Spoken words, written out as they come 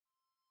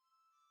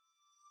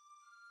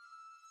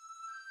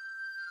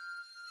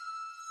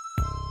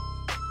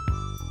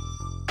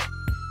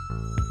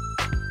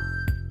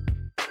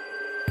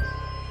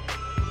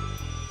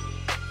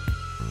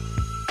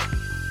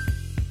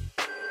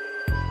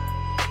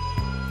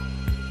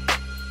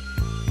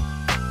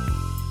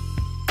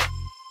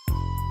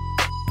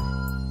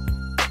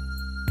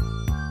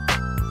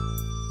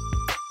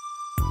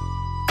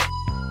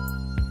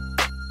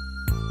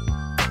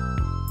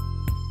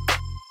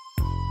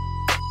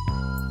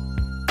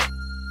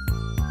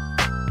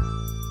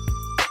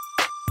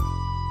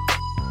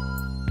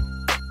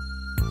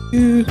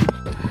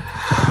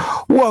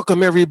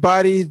Welcome,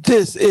 everybody.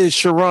 This is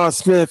Sharon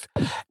Smith,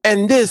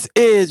 and this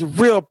is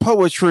Real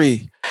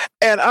Poetry.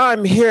 And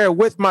I'm here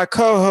with my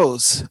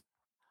co-hosts,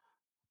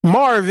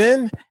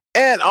 Marvin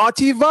and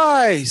Auntie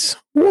Vice.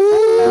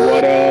 Woo!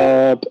 What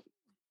up?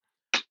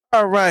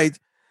 All right,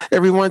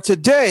 everyone.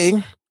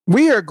 Today,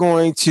 we are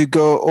going to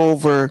go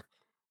over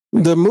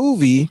the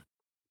movie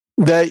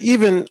that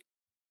even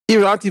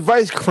Auntie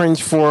Vice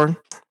cringed for,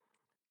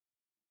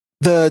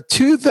 the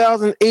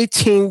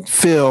 2018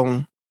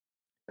 film,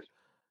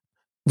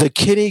 The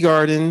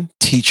Kindergarten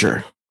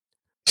Teacher.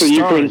 So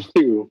you cringe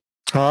too?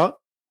 Huh?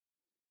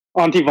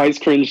 Auntie Vice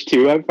cringe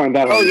too? I find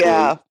that hard. Oh,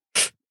 yeah.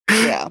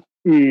 Yeah.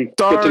 Good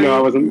to know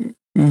I wasn't.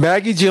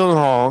 Maggie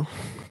Gyllenhaal,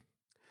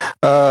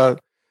 a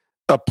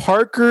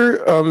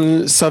Parker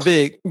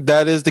Savik,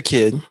 that is the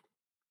kid.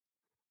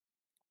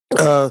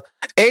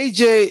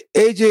 AJ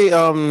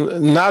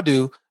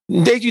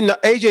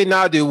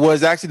Naidu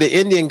was actually the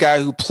Indian guy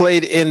who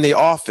played in The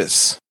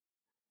Office.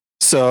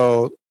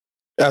 So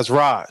that's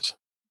Raj.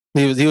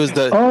 He was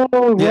the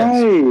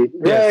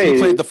right. He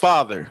played the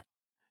father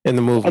in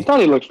the movie. I thought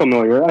he looked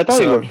familiar.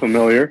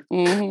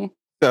 Mm-hmm.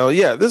 So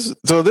yeah,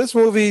 this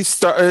movie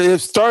started in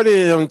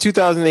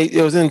 2008.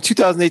 It was in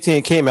 2018.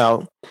 It came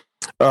out.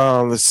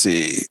 Let's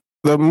see.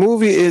 The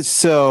movie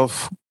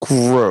itself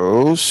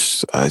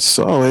grossed. I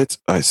saw it.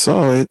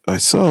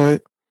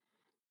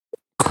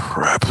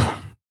 Crap.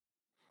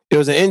 It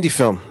was an indie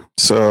film.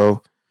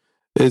 So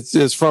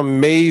it's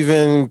from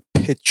Maven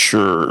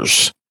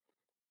Pictures.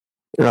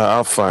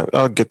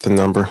 I'll get the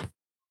number.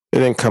 It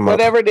didn't come up.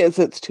 Whatever it is,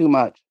 it's too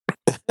much.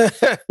 Well,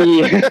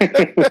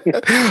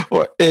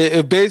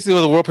 it basically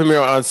was a world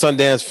premiere on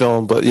Sundance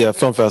Film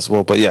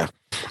Festival. But yeah.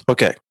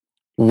 Okay.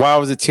 Why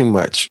was it too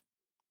much?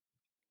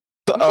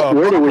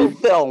 Where do we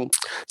film?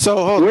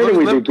 So where do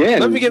we begin?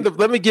 Let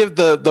me give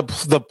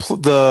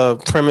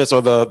the premise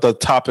or the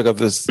topic of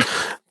this.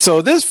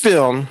 So this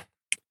film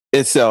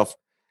itself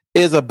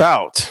is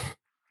about.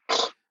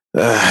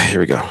 Here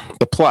we go.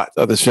 The plot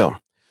of this film.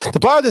 The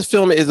plot of this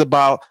film is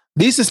about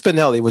Lisa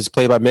Spinelli, which is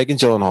played by Megan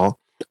Gyllenhaal.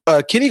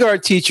 A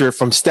kindergarten teacher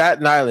from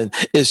Staten Island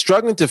is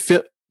struggling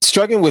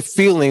with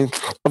feeling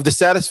of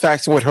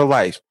dissatisfaction with her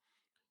life.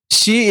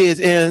 She is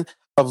in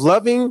a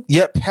loving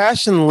yet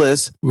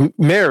passionless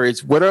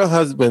marriage with her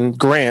husband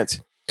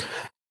Grant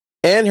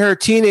and her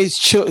teenage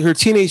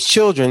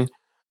children,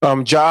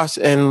 Josh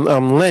and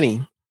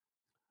Lenny,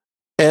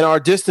 and are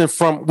distant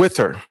with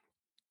her.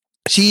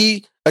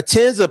 She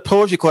attends a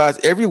poetry class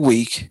every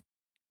week,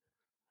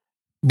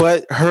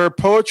 but her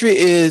poetry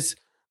is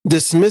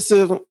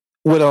dismissive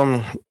with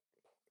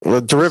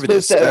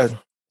derivatives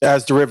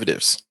as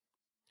derivatives.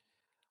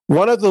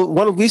 One of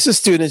Lisa's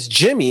students,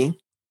 Jimmy,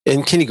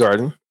 in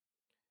kindergarten,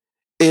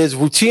 is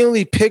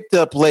routinely picked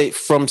up late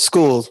from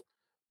school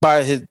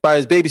by his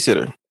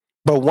babysitter.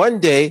 But one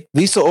day,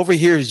 Lisa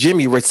overhears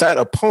Jimmy recite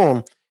a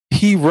poem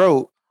he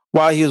wrote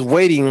while he was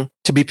waiting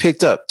to be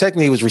picked up.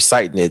 Technically, he was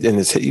reciting it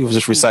he was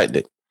just reciting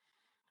it.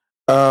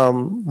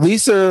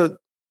 Lisa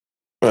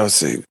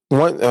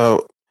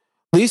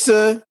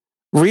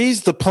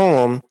reads the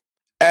poem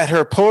at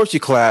her poetry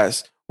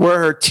class, where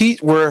her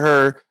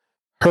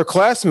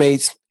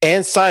classmates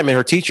and Simon,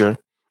 her teacher,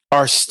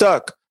 are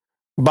struck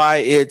by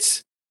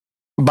it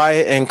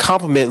and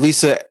compliment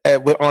Lisa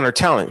on her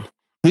talent.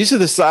 Lisa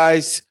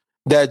decides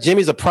that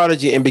Jimmy's a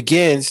prodigy and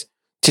begins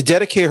to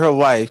dedicate her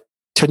life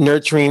to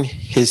nurturing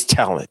his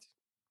talent.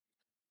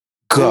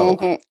 Go.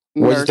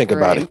 Mm-hmm. What do you think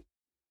about it?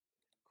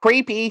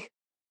 Creepy.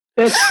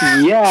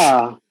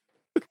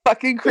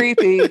 Fucking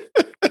creepy.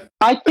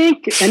 I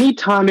think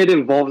anytime it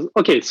involves...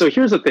 Okay, so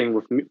here's the thing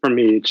for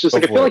me. It's just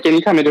like, I feel like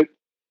anytime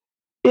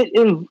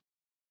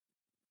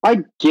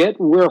I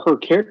get where her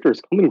character is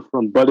coming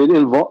from, but it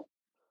involved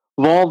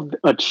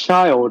a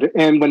child.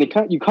 And when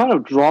you kind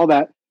of draw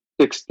that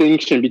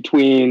distinction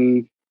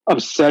between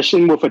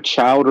obsession with a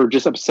child or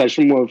just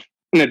obsession with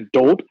an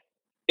adult,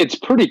 it's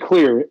pretty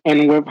clear.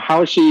 And with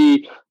how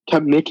she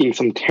kept making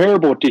some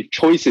terrible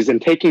choices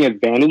and taking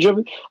advantage of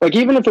it, like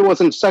even if it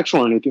wasn't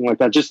sexual or anything like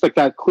that, just like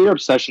that clear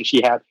obsession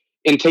she had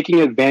in taking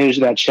advantage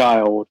of that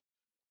child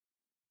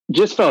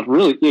just felt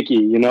really icky,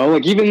 you know?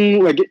 Like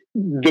even like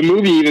the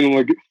movie even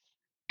like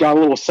got a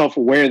little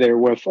self-aware there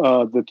with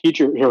the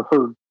teacher,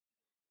 her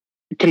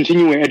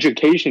continuing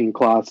education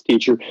class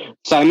teacher,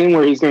 Simon,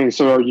 where he's going,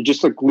 so are you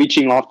just like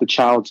leeching off the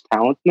child's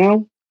talent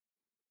now?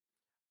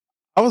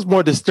 I was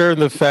more disturbed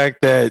in the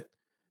fact that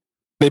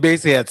they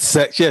basically had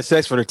sex. She had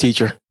sex with her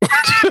teacher.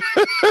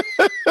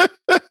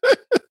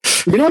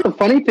 You know what the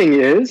funny thing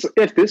is?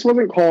 If this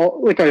wasn't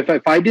called, like,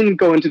 if I didn't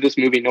go into this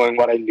movie knowing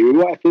what I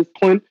knew at this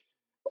point,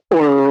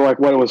 or like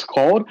what it was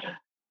called,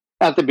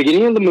 at the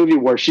beginning of the movie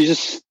where she's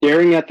just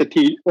staring at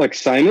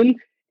Simon,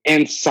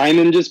 and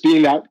Simon just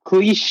being that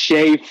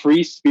cliche,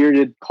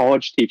 free-spirited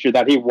college teacher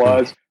that he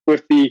was,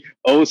 with the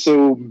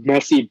so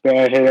messy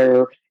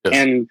hair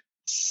and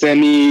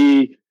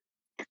semi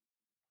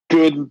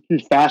good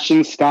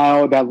fashion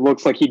style that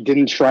looks like he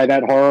didn't try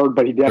that hard,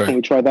 but he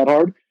definitely tried that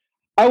hard.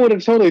 I would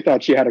have totally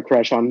thought she had a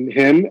crush on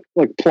him,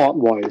 like plot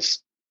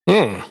wise.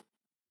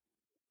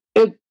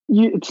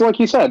 it's like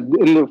you said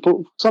in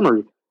the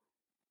summary.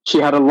 She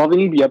had a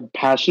loving yet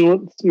passionate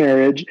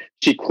marriage.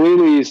 She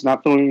clearly is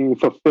not feeling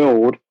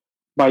fulfilled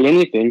by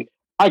anything.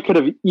 I could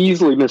have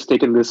easily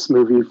mistaken this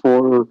movie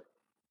for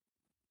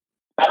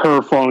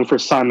her falling for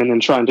Simon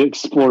and trying to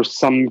explore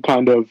some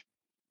kind of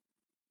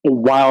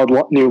wild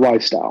new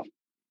lifestyle.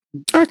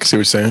 I can see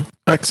what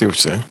you're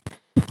saying.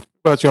 What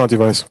about you, Auntie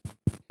Vice?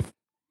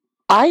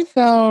 I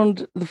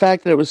found the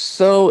fact that it was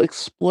so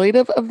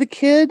exploitive of the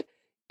kid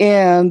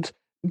and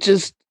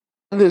just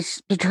this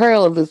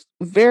portrayal of this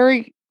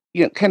very,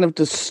 kind of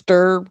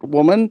disturbed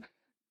woman.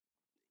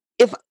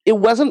 If it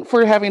wasn't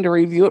for having to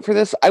review it for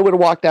this, I would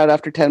have walked out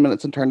after 10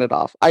 minutes and turned it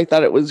off. I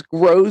thought it was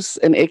gross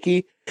and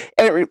icky.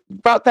 And it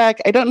brought back,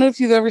 I don't know if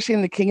you've ever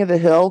seen The King of the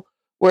Hill,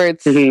 where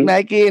it's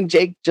Maggie and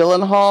Jake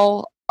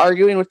Gyllenhaal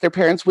arguing with their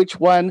parents which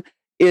one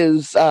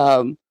is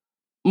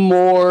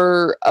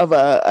more of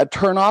a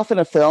turnoff in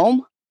a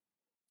film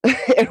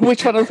and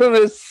which one of them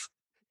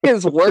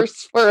is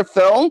worse for a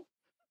film.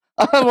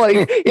 I'm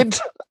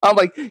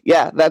like,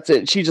 yeah, that's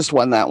it. She just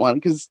won that one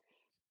because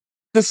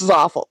this is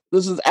awful.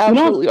 This is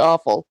absolutely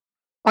awful.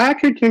 I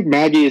actually think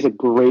Maggie is a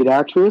great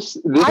actress.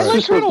 I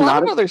like her in a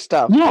lot of other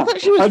stuff. Yeah, I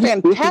thought she was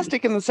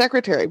fantastic in The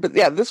Secretary, but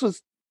yeah, this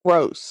was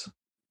gross.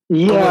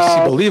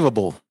 Yeah,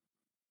 believable.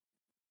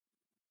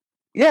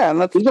 Yeah,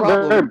 and that's a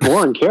very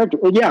boring character.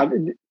 Yeah,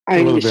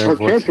 her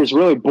character is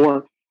really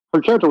boring.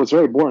 Her character was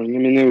very boring. I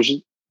mean,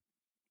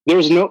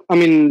 there's no. I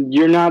mean,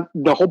 you're not.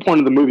 The whole point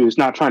of the movie is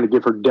not trying to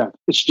give her depth.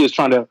 It's just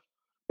trying to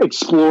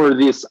explore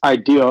this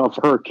idea of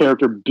her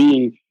character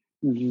being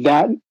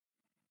that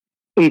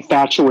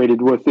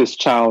infatuated with this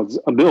child's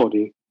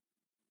ability.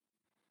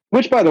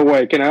 Which, by the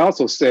way, can I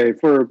also say,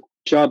 for a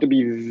child to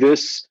be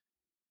this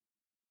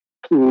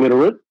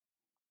literate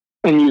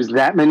and use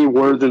that many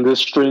words in this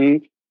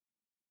string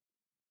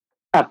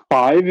at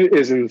 5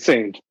 is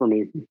insane for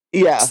me.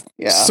 Yeah.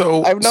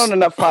 So I've known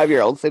enough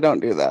 5-year-olds; they don't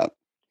do that.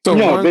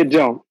 So they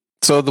don't.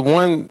 So the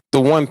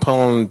one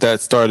poem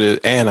that started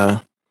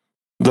Anna,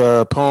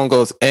 the poem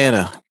goes,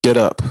 "Anna, get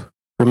up.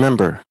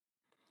 Remember,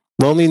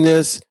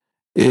 loneliness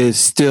is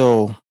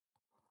still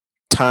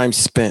time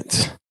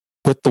spent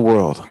with the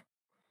world.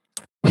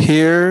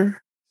 Here's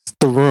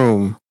the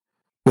room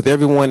with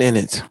everyone in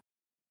it.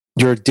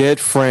 Your dead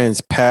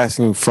friends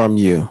passing from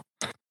you.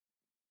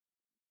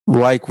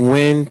 Like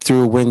wind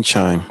through a wind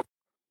chime.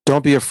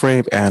 Don't be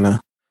afraid,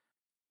 Anna.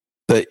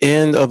 The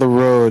end of the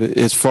road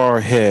is far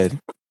ahead.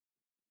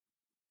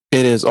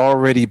 It is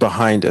already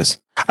behind us."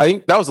 I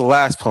think that was the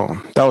last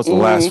poem. That was the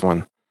last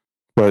one.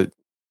 But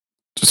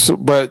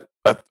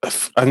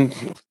I'm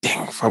dang,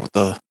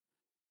 it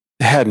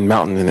had a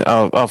mountain in it.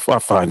 I'll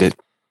find it.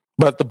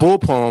 But the bull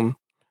poem,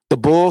 the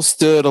bull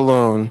stood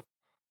alone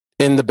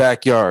in the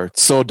backyard,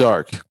 so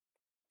dark.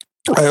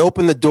 I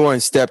opened the door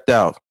and stepped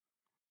out.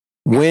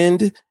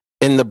 Wind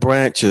in the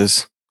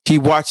branches. He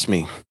watched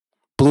me.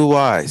 Blue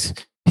eyes.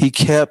 He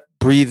kept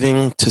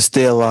breathing to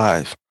stay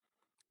alive.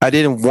 I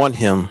didn't want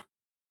him.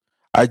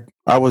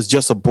 I was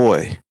just a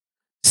boy.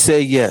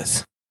 Say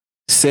yes.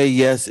 Say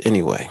yes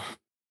anyway.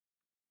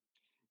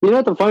 You know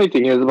what the funny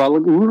thing is about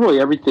literally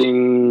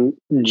everything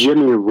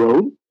Jimmy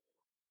wrote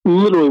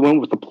literally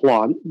went with the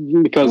plot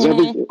because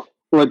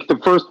like the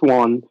first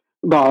one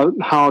about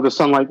how the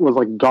sunlight was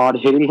like God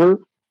hitting her,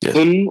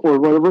 him or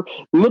whatever.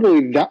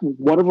 Literally that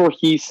whatever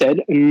he said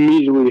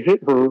immediately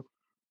hit her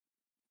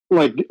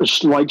like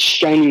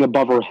shining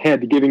above her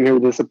head, giving her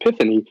this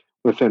epiphany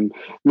with him.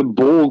 The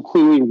bowl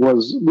clearly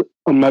was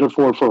a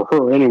metaphor for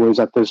her anyways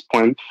at this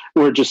point,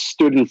 where it just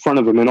stood in front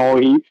of him and all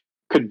he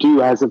could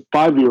do as a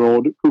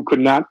 5-year-old who could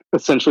not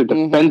essentially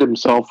defend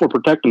himself or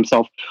protect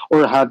himself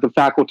or had the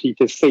faculty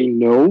to say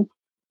no,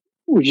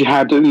 which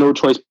had no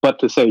choice but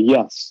to say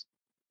yes.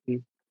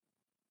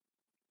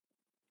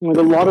 Like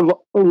a lot of,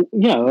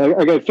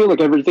 I feel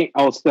like everything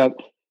else that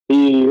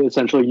he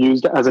essentially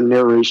used as a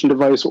narration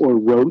device or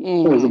wrote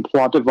as a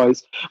plot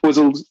device was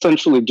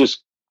essentially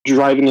just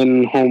driving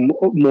in home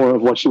more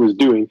of what she was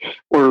doing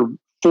or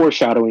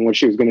foreshadowing what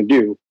she was going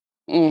to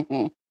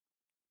do.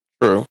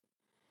 True.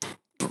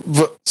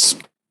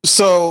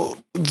 So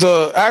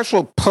the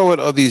actual poet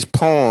of these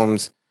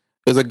poems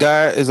is a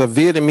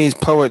Vietnamese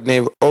poet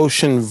named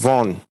Ocean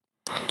Vuong,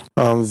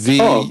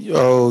 Voung.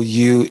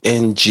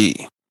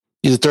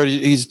 He's a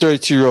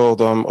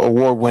 32-year-old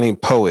award-winning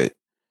poet.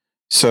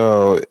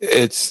 So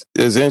it's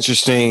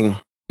interesting.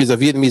 He's a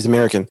Vietnamese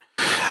American.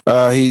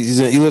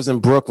 He lives in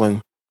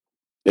Brooklyn,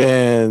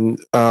 and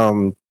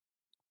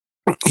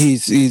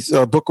he's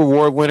a book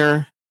award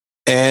winner,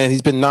 and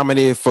he's been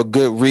nominated for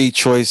Good Read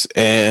Choice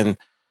and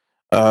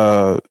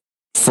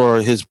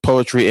for his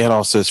poetry and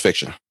also his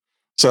fiction.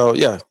 So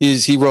yeah,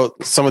 he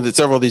wrote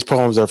several of these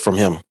poems are from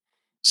him.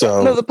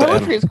 So no, the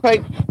poetry is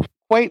quite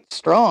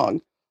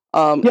strong.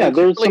 There's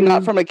really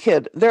not from a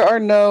kid. There are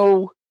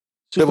no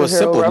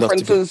superhero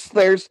references.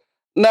 There's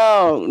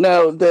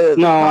the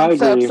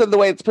concepts and the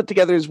way it's put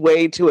together is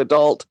way too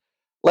adult.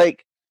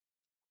 Like,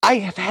 I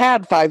have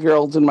had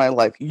 5-year-olds in my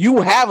life.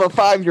 You have a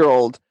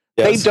 5-year-old.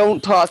 Yes. They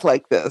don't talk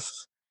like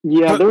this.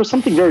 Yeah, But there was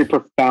something very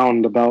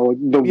profound about like,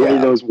 the way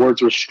Yeah. those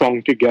words were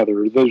strung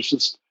together. There's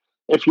just,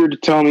 if you were to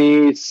tell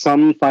me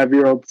some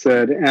 5-year-old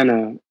said,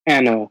 Anna,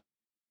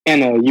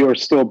 you are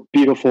still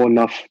beautiful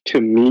enough to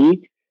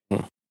me,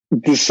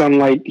 the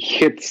sunlight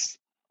hits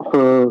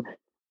her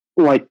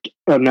like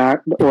an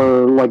act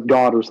or like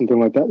God or something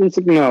like that. It's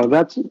like, no,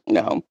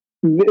 No.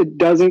 it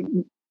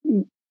doesn't,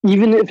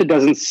 even if it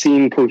doesn't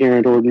seem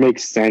coherent or make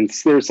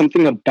sense, there's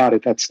something about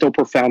it that's still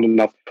profound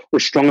enough or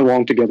strung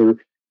along together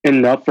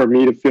enough for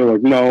me to feel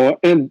like, no,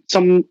 and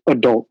some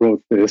adult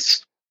wrote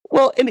this.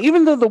 Well, and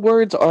even though the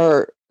words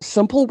are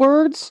simple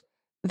words,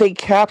 they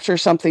capture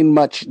something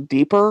much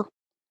deeper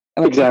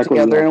and are put Exactly.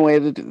 together Yeah. in a way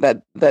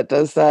that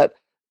does that.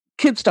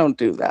 Kids don't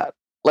do that.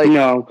 Like,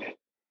 No.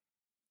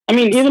 I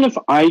mean, even if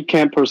I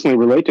can't personally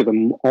relate to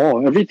them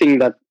all, everything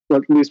that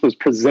at least was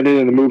presented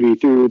in the movie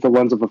through the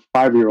lens of a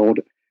 5-year-old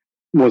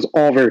was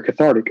all very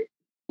cathartic.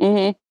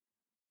 mhm.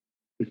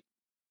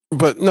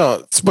 but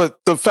no, but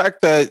the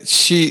fact that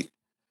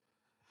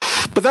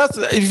but that's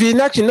if you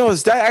actually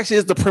notice that actually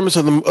is the premise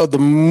of the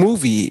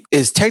movie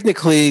is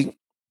technically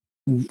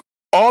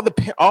all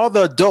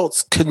the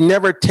adults could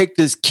never take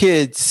this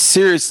kid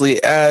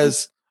seriously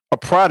as a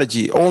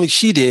prodigy. Only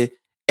she did,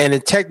 and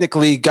it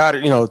technically got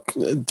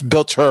it,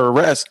 built her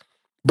arrest.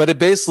 But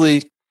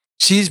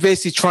she's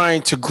basically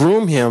trying to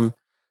groom him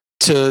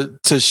to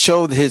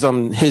show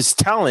his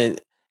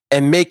talent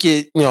and make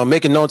it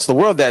known to the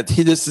world that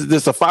this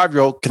a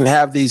 5-year-old can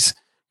have these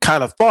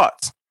kind of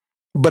thoughts.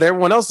 But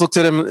everyone else looks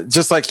at him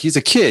just like he's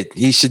a kid.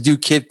 He should do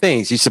kid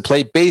things. He should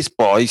play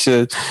baseball. He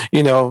should,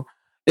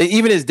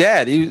 even his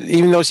dad,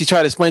 even though she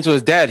tried to explain to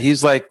his dad,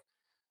 he's like,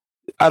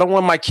 I don't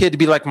want my kid to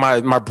be like my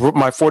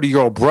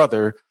 40-year-old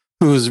brother,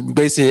 who's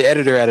basically an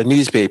editor at a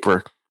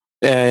newspaper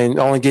and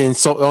only getting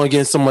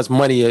so much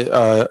money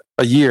a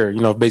year.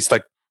 Basically,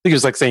 like, I think it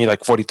was like saying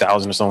like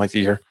 40,000 or something like a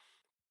year,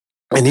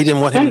 and he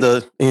didn't want him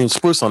to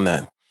spruce on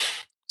that.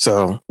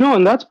 So no,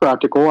 and that's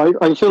practical.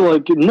 I feel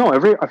like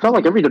I felt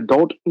like every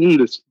adult in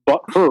this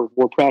but her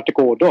were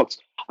practical adults.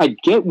 I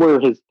get where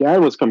his dad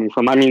was coming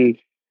from. I mean,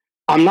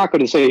 I'm not going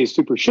to say he's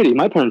super shitty.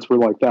 My parents were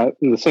like that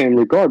in the same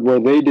regard, where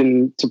they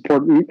didn't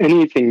support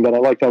anything that I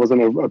liked that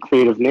wasn't a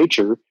creative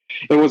nature.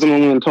 It wasn't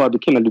only until I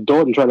became an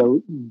adult and tried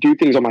to do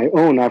things on my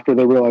own after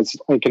they realized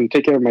I can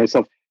take care of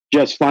myself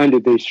just fine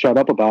did they shut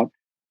up about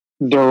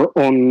their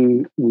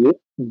own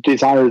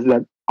desires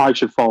that I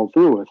should follow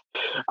through with.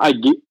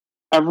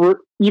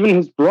 Even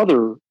his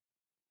brother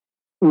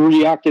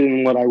reacted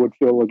in what I would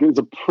feel like it was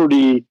a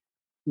pretty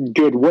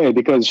good way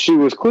because she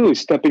was clearly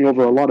stepping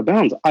over a lot of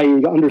bounds. I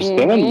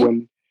understand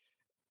when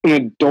an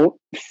adult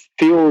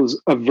feels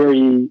a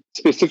very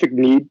specific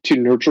need to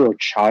nurture a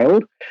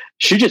child.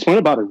 She just went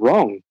about it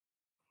wrong.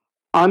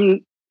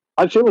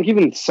 I feel like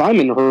even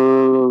Simon,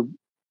 her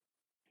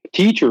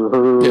teacher,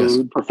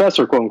 her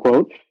professor, quote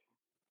unquote,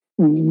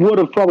 would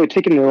have probably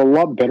taken it a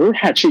lot better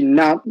had she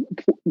not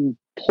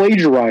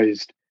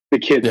plagiarized the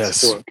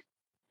kid's work.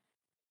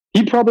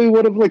 He probably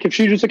would have, like, if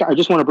she just like, I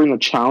just want to bring a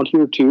child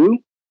here too.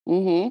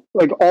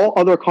 Like all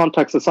other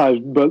contexts aside,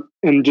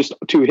 and just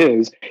to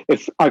his,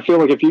 if I feel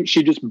like if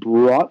she just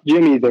brought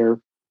Jimmy there,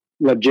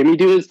 let Jimmy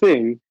do his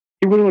thing,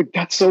 he would have like,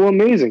 that's so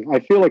amazing. I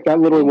feel like that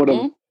literally would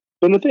have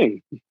been the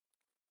thing.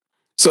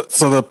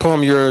 So the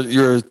poem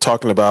you're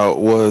talking about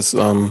was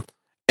Anna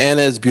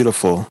is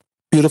beautiful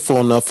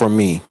enough for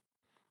me.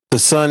 The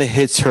sun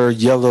hits her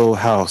yellow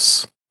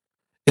house.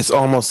 It's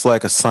almost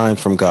like a sign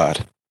from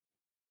God.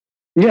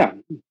 Yeah,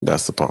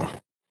 that's the poem.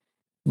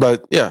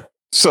 But yeah,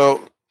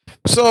 so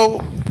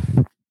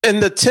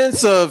in the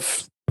sense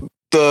of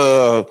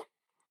her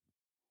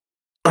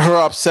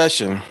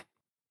obsession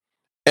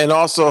and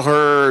also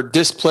her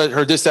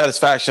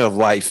dissatisfaction of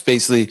life,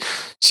 basically,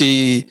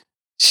 she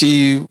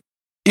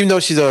even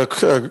though she's a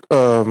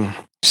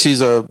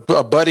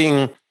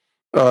budding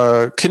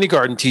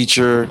kindergarten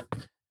teacher,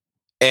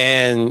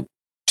 and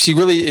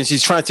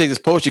she's trying to take this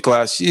poetry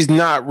class, she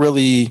doesn't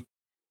really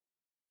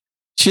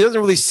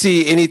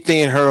see anything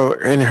in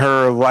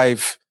her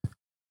life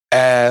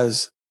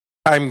as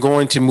I'm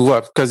going to move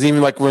up. Because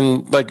even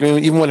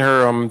when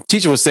her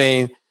teacher was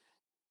saying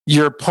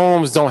your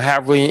poems don't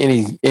have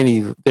really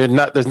any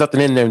there's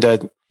nothing in them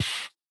that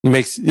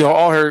makes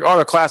all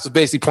her class was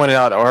basically pointed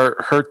out,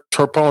 or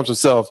her poems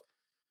themselves,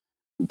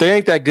 they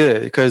ain't that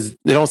good because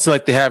they don't seem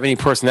like they have any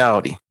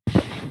personality.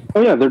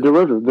 Oh yeah, they're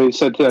derivative. They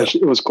said that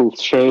it was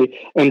cliche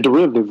and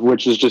derivative,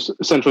 which is just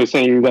essentially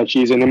saying that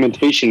she's an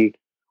imitation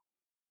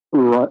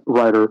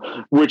writer,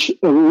 which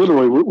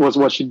literally was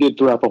what she did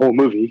throughout the whole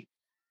movie.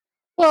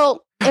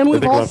 Well, and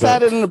we've all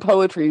sat in a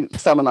poetry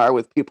seminar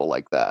with people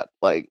like that.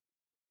 Like,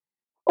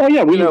 oh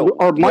yeah,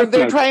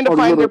 they're trying to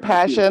find their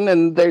passion,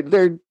 and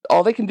they're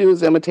all they can do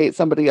is imitate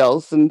somebody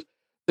else, and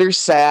they're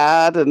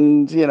sad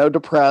and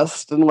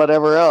depressed and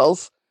whatever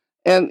else.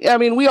 And I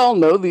mean, we all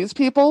know these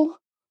people.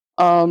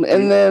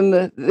 And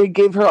then they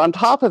gave her on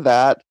top of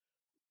that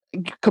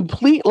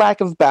complete lack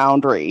of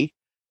boundary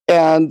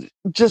and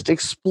just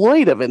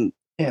exploitive,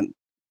 and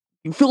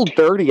you feel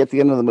dirty at the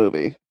end of the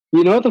movie.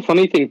 You know what the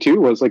funny thing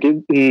too was, like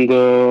in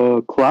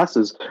the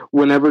classes,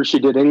 whenever she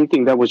did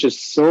anything that was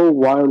just so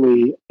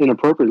wildly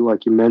inappropriate,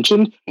 like you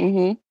mentioned,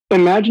 Mm-hmm.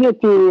 imagine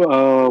it through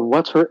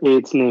what's her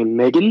aide's name,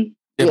 Megan.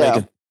 Yeah, Yeah.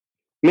 Megan.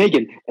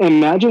 Megan,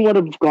 imagine what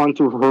have gone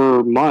through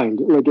her mind,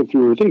 like if you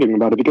were thinking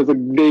about it, because like,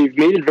 they've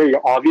made it very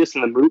obvious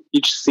in the movie,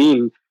 each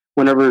scene.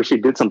 Whenever she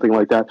did something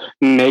like that,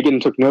 Megan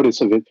took notice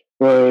of it.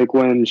 Like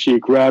when she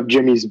grabbed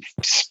Jimmy's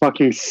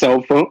fucking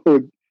cell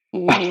phone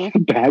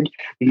Mm-hmm. bag,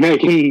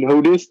 Megan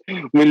noticed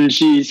when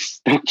she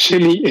stuck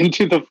Jimmy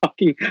into the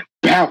fucking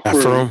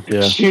bathroom.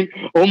 Bathroom, yeah.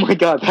 Oh my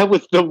god, that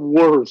was the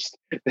worst.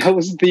 That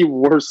was the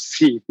worst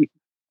scene.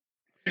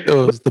 It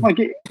was the Like,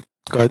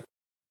 go ahead.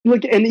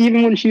 like, and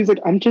even when she's like,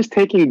 "I'm just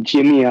taking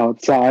Jimmy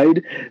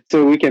outside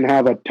so we can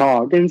have a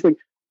talk," and it's like,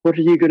 "What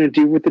are you gonna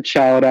do with the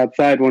child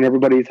outside when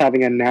everybody's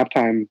having a nap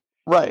time?"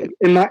 Right.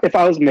 If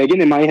I was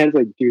Megan, in my head, it's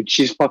like, dude,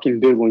 she's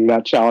fucking diddling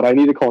that child. I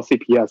need to call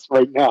CPS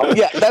right now.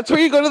 Yeah, that's where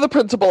you go to the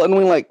principal and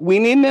we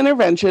need an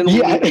intervention. We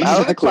Yeah, need him out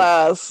of the exactly.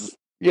 class.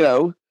 You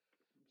know,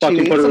 she Fucking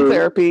needs put some her-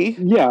 therapy.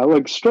 Yeah,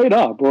 like straight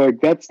up.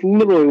 Like that's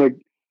literally like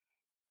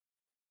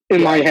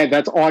in my head,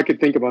 that's all I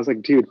could think about. I was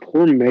like, dude,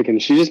 poor Megan.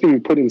 She's just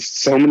being put in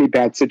so many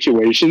bad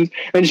situations,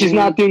 and she's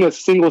not doing a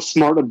single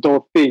smart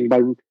adult thing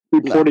by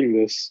reporting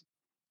this.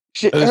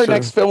 That's Her true.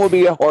 next film will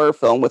be a horror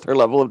film with her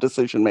level of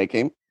decision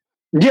making.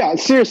 Yeah,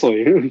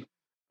 seriously.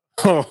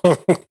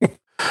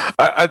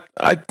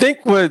 I think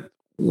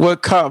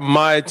what caught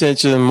my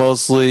attention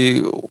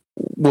mostly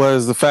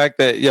was the fact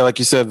that, yeah, like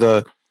you said,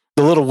 the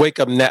little wake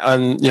up, the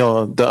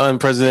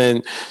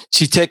unpresident,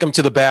 she take him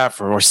to the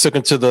bathroom or she took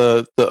him to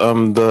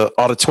the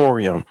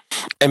auditorium,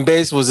 and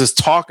Bates was just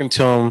talking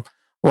to him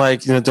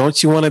like,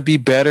 don't you want to be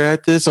better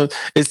at this? So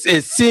it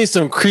seems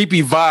some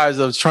creepy vibes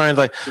of trying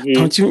like,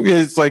 don't you?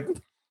 It's like.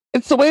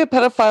 It's the way a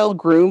pedophile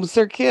grooms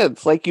their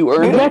kids. Like you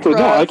earn Exactly.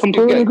 their No, I trust,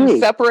 completely agree. You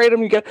separate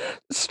them. You get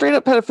straight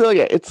up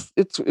pedophilia.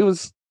 It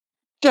was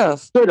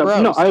just Straight up.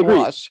 gross No, I to agree.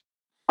 watch.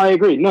 I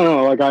agree.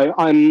 No. Like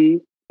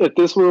I'm. If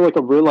this were like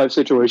a real life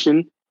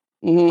situation,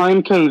 Mhm.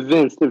 I'm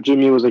convinced if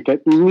Jimmy was like at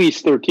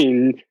least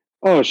 13,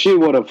 oh, she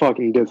would have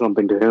fucking did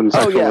something to him.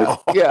 Oh Sexually.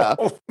 yeah.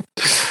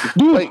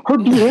 Dude, Like- her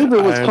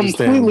behavior was I understand.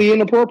 completely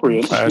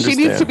inappropriate. I She needs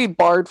to understand. be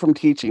barred from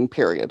teaching.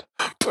 Period.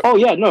 Oh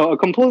yeah, no, I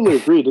completely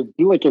agreed.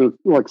 Like in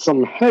like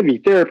some heavy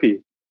therapy,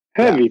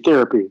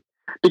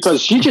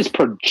 because she just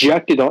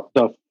projected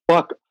the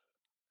fuck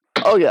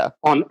Oh yeah.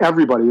 on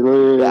everybody.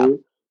 Yeah.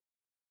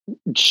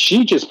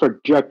 She just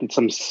projected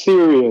some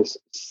serious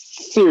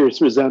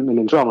resentment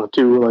and drama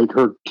to like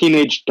her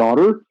teenage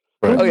daughter.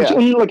 Right. Oh, yeah.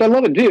 And, like I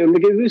love it, dude.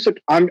 Like at least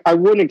like, I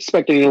wouldn't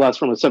expect any less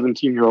from a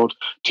 17-year-old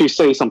to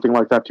say something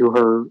like that to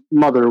her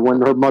mother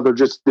when her mother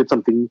just did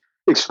something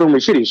extremely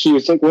shitty. She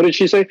was like, what did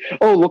she say?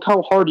 Oh, look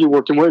how hard you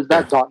worked and where's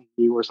that gotten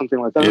you or something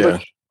like that. I was Yeah.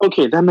 like,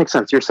 okay, that makes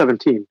sense. You're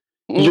 17.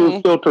 Mhm.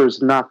 Your filter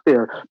is not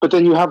there. But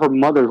then you have her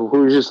mother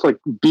who is just like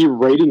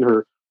berating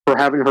her for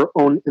having her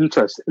own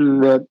interests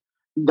and that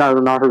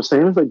are not her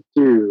same. It's like,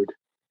 dude.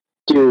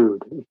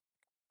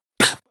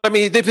 I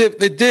mean, they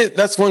did.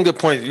 That's one good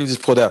point you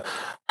just pulled out.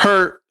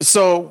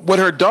 So with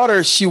her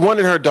daughter, she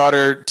wanted her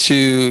daughter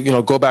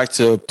to, go back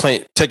to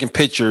taking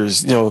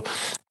pictures,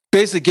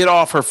 basically get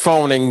off her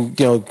phone and,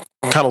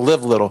 kind of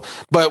live a little.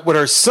 But with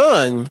her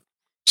son,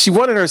 she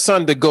wanted her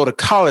son to go to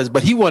college,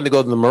 but he wanted to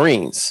go to the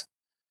Marines,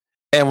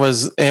 and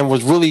was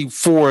really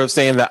for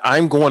saying that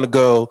I'm going to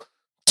go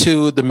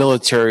to the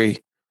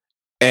military,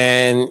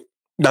 and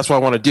that's what I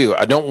want to do.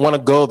 I don't want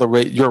to go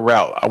your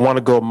route. I want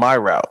to go my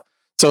route.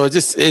 So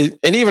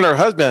and even her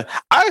husband,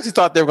 I actually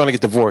thought they were going to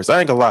get divorced. I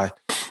ain't gonna lie.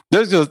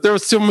 There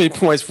was so many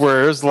points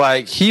where it was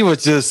like he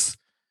was just,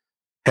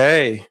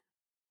 hey,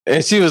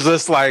 and she was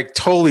just like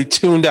totally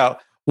tuned out.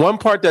 One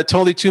part that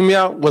totally tuned me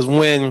out was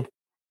when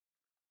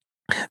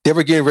they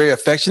were getting very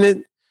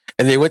affectionate,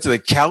 and they went to the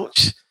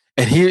couch,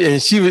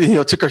 and she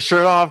took her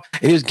shirt off,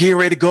 and he was getting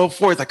ready to go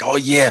for it. It's like, oh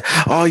yeah,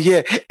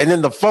 and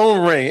then the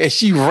phone rang, and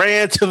she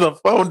ran to the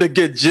phone to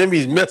get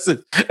Jimmy's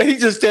message, and he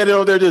just standing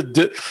over there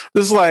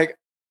just like,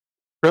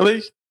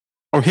 really?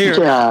 I'm here.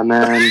 Yeah,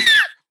 man.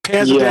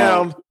 Pants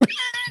down.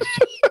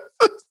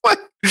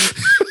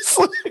 it's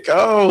like,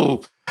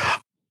 oh.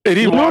 And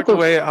he walked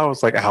away. I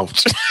was like,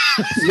 ouch.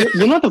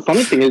 You know what the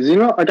funny thing is?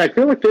 Like I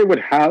feel like they would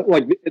have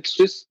like it's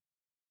just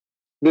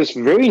this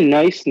very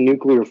nice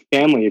nuclear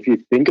family if you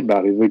think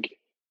about it. Like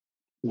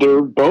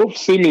they're both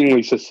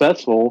seemingly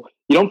successful.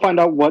 You don't find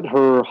out what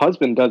her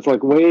husband does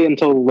like way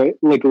until late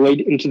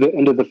into the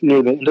end of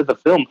near the end of the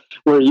film,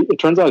 where it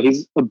turns out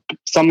he's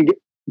some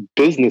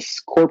business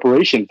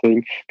corporation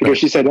thing because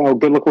she said, "Oh,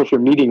 good luck with your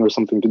meeting or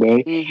something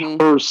today."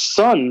 Mhm. Her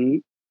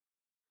son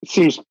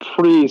seems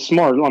pretty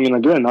smart. I mean,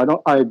 again,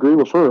 I agree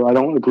with her. I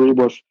don't agree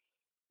with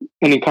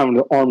any kind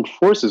of armed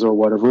forces or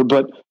whatever,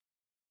 but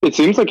it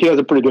seems like he has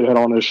a pretty good head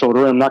on his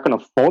shoulder. I'm not going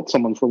to fault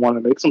someone for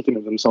wanting to make something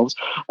of themselves.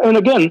 And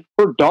again,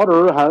 her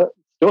daughter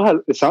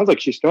it sounds like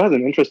she still has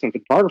an interest in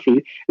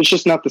photography. It's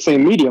just not the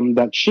same medium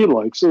that she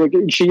likes. So like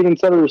she even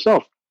said it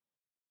herself.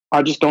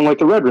 I just don't like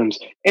the red rooms.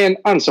 And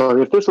I'm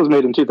sorry, if this was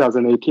made in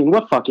 2018,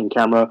 what fucking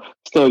camera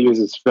still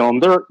uses film?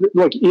 They're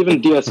like,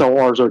 even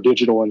DSLRs are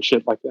digital and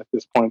shit like that at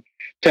this point.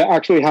 To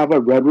actually have a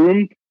red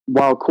room,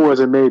 while cool as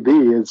it may be,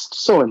 is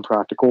so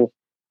impractical.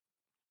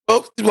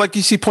 Well, like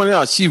she pointed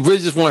out, she really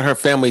just wanted her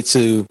family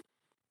to.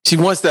 She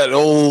wants that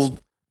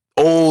old,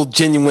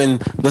 genuine.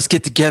 Let's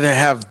get together and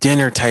have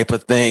dinner type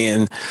of thing,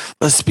 and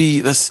let's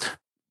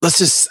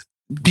just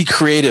be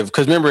creative.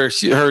 Because remember,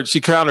 she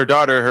found her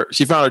daughter.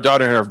 She found her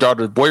daughter and her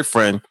daughter's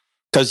boyfriend.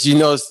 Because you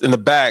noticed in the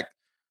back,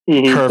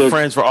 her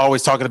friends were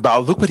always talking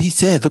about, look what he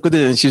said, look what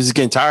it is. And she was just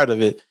getting tired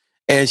of it.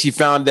 And she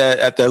found that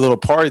at that little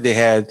party they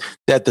had,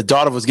 that the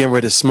daughter was getting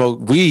ready to smoke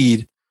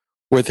weed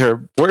with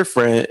her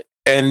boyfriend.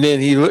 And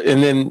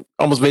then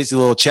almost basically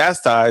a little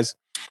chastised.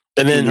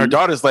 And then her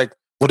daughter's like,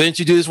 well, didn't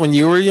you do this when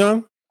you were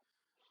young?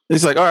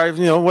 It's like, all right,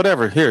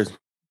 whatever. Here,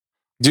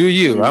 do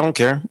you. I don't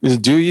care.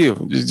 Just do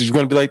you. You're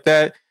going to be like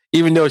that.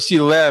 Even though she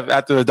left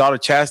after the daughter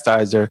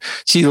chastised her,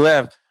 she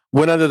left,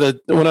 went under I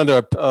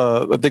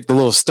think the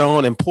little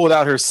stone and pulled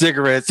out her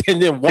cigarettes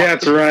and then walked.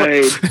 That's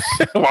right.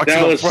 Walked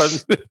to the front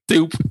of the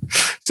stoop,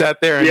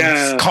 sat there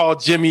and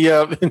called Jimmy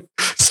up and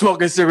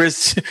smoking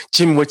cigarettes.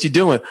 Jimmy, what you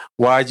doing?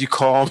 Why'd you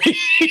call me?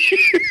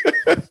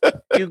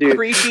 You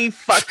creepy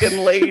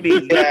fucking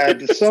lady. Yeah,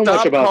 so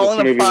much about this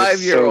movie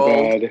was so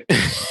bad.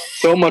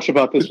 So much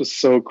about this was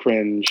so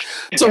cringe.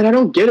 And I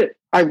don't get it.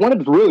 I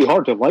wanted really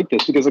hard to like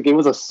this because it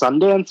was a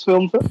Sundance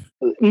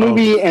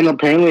movie and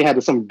apparently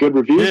had some good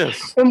reviews.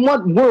 Yes. In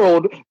what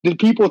world did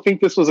people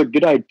think this was a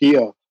good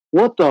idea?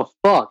 What the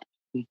fuck?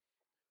 I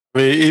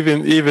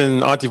mean,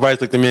 even Auntie Vice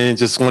looked at me and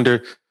just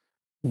wondered,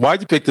 why'd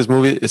you pick this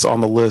movie? It's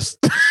on the list.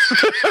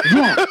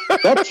 Yeah,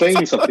 that's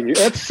saying something.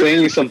 That's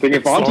saying something.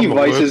 If Auntie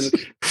Vice is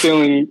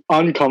feeling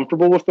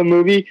uncomfortable with the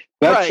movie,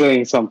 that's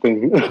saying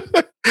something.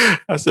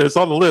 I said, it's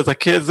on the list. I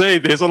can't say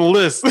anything. It's on the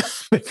list.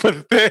 They put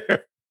it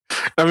there.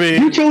 I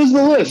mean, you chose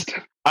the list.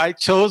 I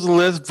chose the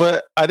list,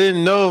 but I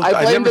didn't know.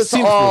 I blame this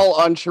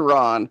all on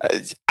Sharon.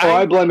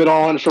 I blame it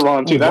all on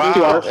Sharon too. That's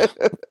 2 hours.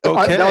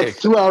 Okay. That was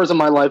 2 hours of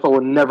my life I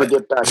would never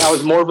get back. I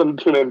was more of a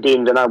human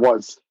being than I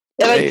was.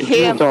 And I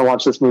can't until I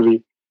watched this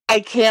movie. I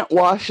can't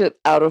wash it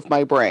out of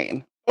my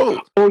brain. Oh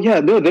yeah,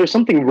 no. There's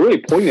something really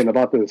poignant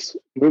about this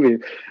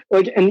movie.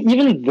 Like, and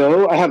even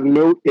though I have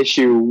no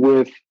issue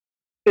with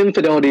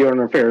infidelity or an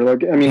affair,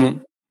 like, I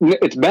mean,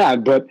 it's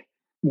bad, but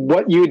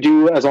what you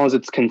do, as long as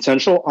it's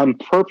consensual, I'm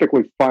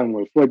perfectly fine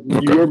with. Like,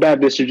 your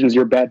bad decision is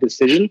your bad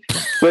decision.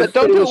 But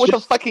don't do it with a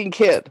fucking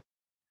kid.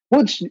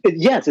 Well,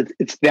 yes,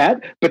 it's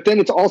that. But then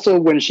it's also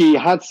when she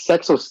had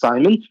sex with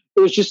Simon, it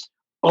was just,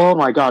 oh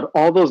my God,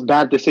 all those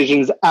bad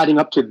decisions adding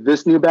up to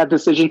this new bad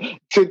decision,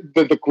 to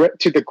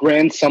the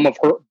grand sum of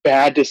her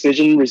bad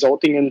decision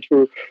resulting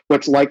into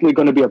what's likely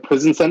going to be a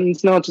prison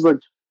sentence. Now it's just like,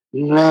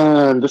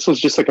 man, this was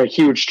just like a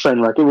huge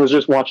train wreck. It was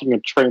just watching a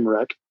train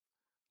wreck.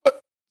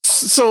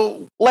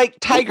 So, like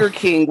Tiger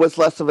King was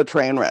less of a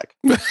train wreck.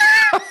 See,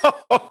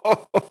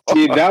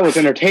 that was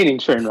entertaining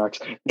train wrecks.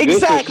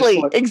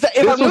 Exactly.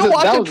 Exactly. If I'm going to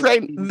watch a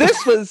train,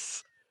 this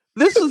was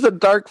a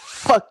dark,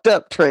 fucked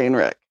up train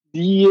wreck.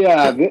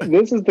 Yeah,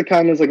 this is the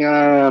kind of like,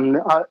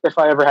 if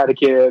I ever had a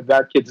kid,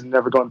 that kid's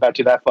never going back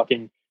to that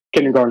fucking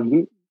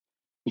kindergarten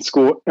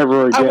school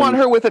ever again. I want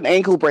her with an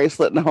ankle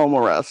bracelet and home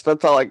arrest.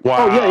 That's all. Like,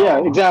 wow. Oh yeah,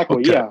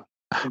 exactly. Okay. Yeah.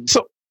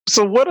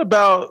 So what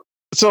about?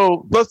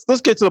 So let's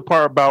get to the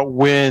part about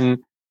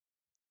when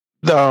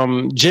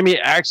Jimmy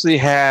actually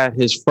had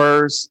his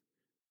first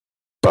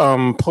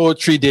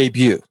poetry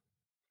debut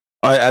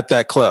at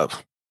that club.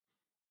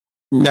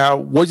 Now,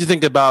 what do you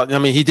think about? I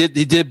mean, he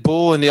did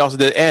Bull, and he also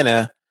did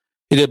Anna.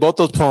 He did both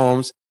those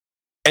poems,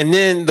 and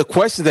then the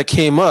questions that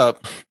came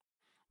up.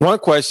 One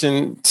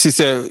question, she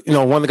said,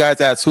 one of the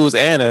guys asked, "Who is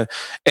Anna?"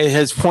 And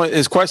his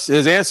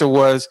answer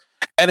was,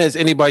 "Anna is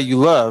anybody you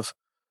love,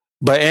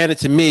 but Anna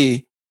to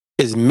me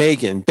is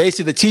Megan,"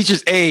 basically the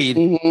teacher's aide.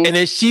 Mm-hmm. And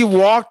then she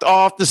walked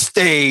off the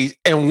stage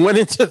and went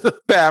into the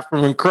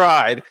bathroom and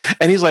cried.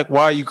 And he's like,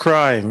 "Why are you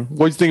crying?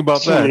 What do you think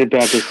about that?" So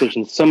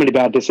many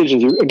bad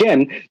decisions.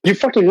 You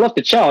fucking left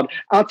the child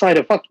outside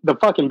of the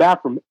fucking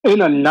bathroom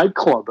in a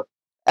nightclub.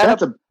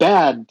 That's a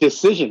bad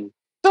decision.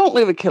 Don't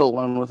leave a kid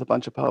alone with a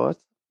bunch of poets.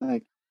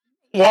 Like,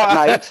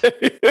 at night.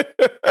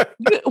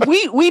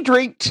 we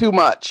drink too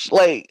much.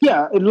 Like,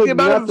 yeah, look,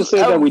 not to say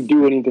that we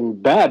do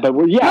anything bad, but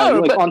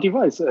Auntie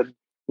Vice said,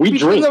 we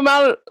drink.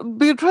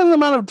 Between the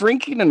amount of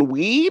drinking and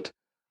weed,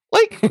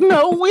 like,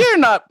 no, we're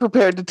not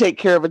prepared to take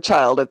care of a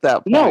child at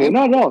that point. No,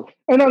 not at all.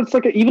 And it's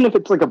like, even if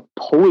it's like a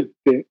poet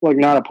thing, like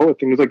not a poet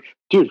thing, it's like,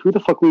 dude, who the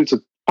fuck leaves a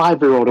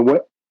 5-year-old away,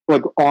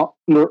 like on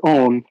their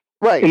own,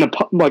 right, in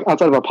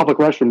outside of a public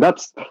restroom?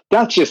 That's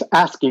just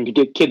asking to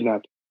get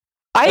kidnapped.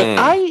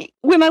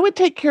 When I would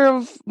take care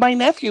of my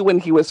nephew when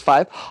he was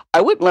 5,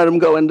 I wouldn't let him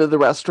go into the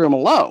restroom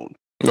alone.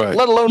 Right.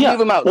 Let alone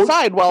leave him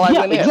outside while I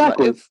went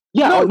exactly. in.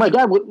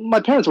 My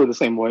parents were the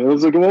same way. It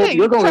was like, well,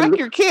 you're going track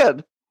your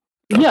kid.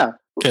 Yeah.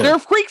 There are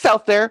freaks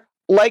out there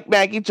like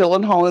Maggie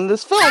Gyllenhaal in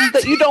this film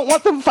that you don't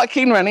want them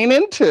fucking running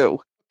into.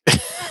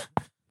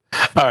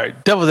 All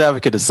right, devil's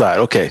advocate aside.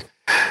 Okay,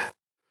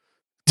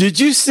 Did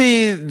you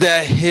see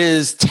that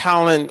his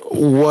talent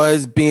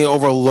was being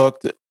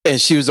overlooked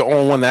and she was the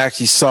only one that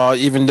actually saw it,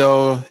 even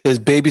though his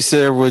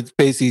babysitter would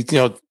basically,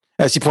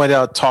 as she pointed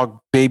out,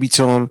 talk baby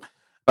to him.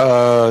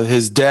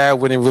 His dad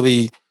wasn't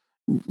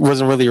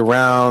really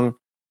around.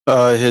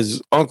 His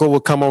uncle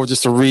would come over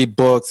just to read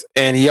books,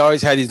 and he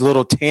always had these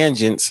little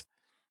tangents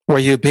where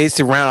he would pace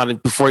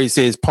around before he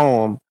said his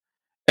poem,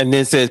 and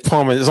then say his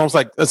poem. It's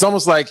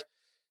almost like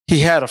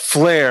he had a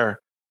flair,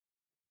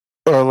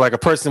 or like a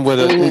person with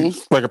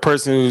a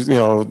person who's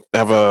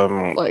have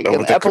an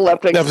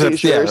epileptic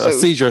seizure, a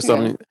seizure or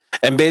something. Yeah.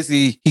 And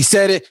basically, he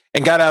said it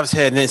and got out of his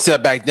head, and then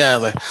sat back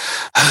down. Like,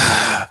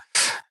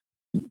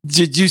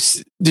 did you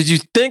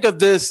think of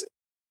this?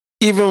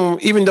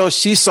 Even though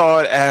she saw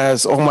it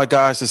as, oh my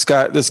gosh,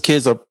 this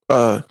kid's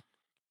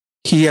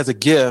he has a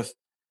gift,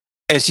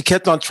 and she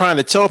kept on trying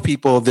to tell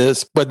people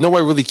this, but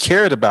nobody really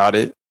cared about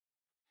it.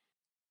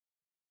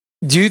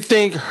 Do you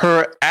think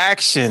her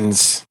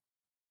actions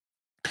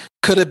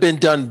could have been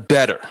done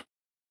better?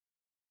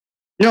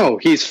 No,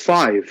 he's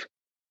 5.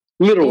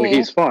 Literally,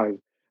 he's 5.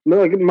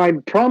 Like, my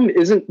problem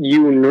isn't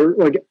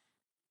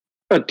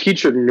a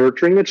teacher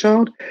nurturing a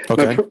child.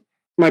 Okay.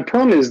 My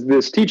problem is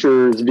this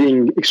teacher is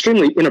being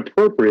extremely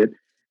inappropriate,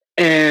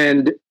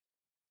 and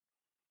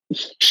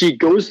she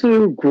goes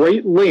through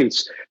great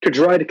lengths to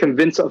try to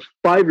convince a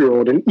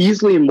 5-year-old, an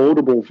easily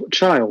moldable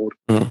child,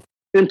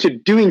 into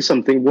doing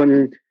something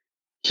when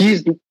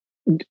he's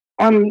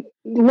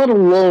let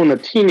alone a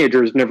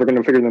teenager is never going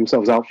to figure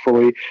themselves out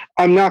fully.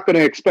 I'm not going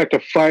to expect a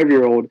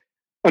 5-year-old,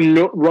 a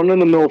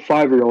run-of-the-mill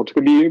 5-year-old,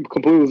 to be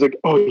completely like,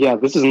 oh yeah,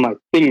 this is my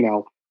thing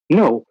now.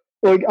 No,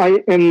 like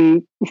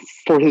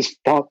for his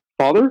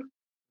father,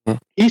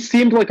 he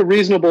seemed like a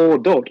reasonable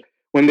adult.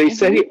 When they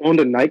said he owned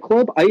a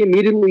nightclub, I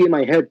immediately in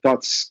my head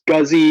thought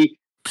scuzzy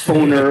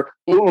owner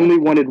who only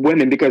wanted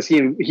women because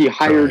he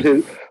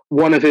hired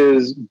one of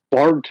his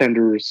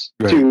bartenders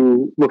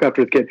to look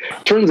after the kid.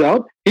 Turns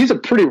out he's a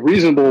pretty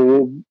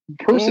reasonable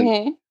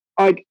person.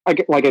 Like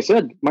I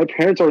said, my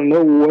parents are in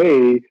no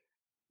way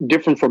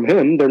different from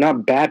him. They're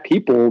not bad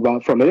people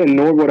from it, and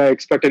nor would I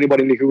expect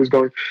anybody who was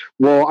going,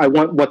 well, I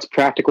want what's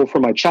practical for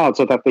my child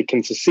so that they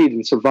can succeed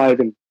and survive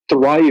and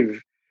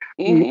thrive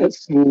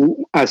as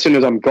soon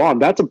as I'm gone.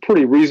 That's a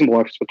pretty reasonable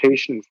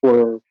expectation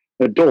for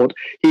an adult.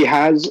 He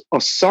has a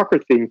soccer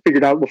thing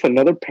figured out with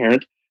another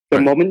parent. The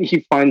moment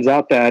he finds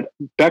out that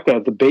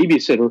Becca, the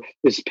babysitter,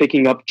 is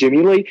picking up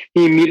Jimmy late,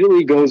 he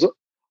immediately goes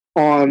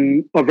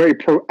on a very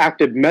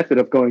proactive method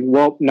of going,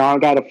 well, now I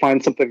got to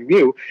find something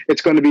new.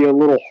 It's going to be a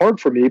little hard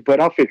for me, but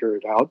I'll figure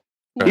it out.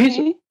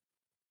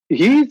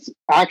 He's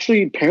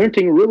actually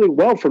parenting really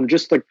well from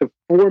just like the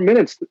 4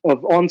 minutes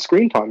of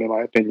on-screen time, in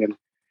my opinion.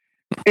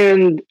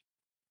 And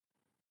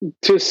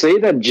to say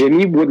that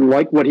Jimmy would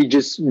like what he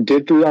just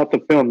did throughout the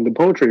film, the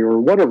poetry or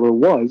whatever it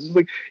was,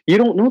 like, you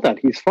don't know that.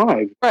 He's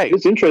 5. Right.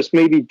 His interest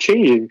may be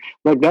changing.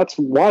 Like, that's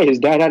why his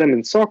dad had him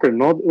in soccer,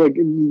 and all, like,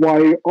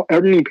 why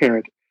any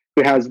parent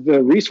who has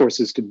the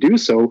resources to do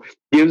so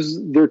gives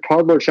their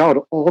toddler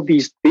child all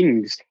these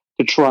things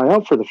to try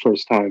out for the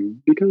first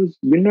time, because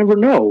you never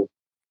know.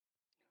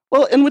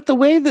 Well, and with the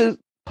way the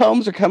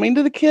poems are coming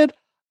to the kid,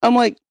 I'm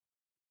like,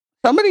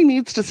 somebody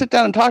needs to sit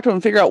down and talk to him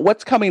and figure out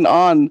what's coming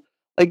on.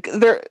 Like,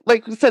 they're,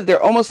 like you said,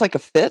 they're almost like a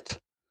fit.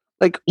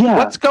 Like,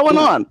 what's going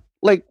on?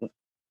 Like,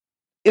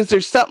 is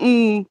there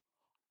something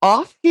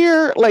off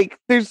here? Like,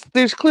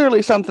 there's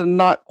clearly something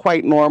not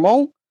quite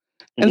normal.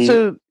 And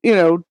so,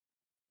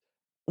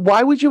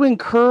 why would you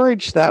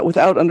encourage that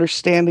without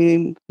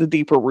understanding the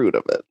deeper root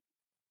of it?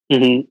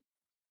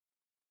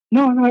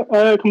 No,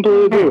 I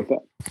completely agree with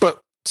that.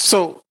 But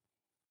so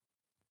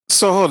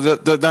hold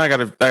on, now I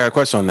got a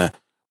question on that.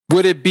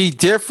 Would it be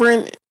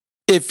different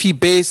if he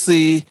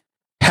basically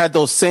had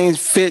those same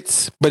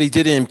fits, but he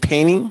did it in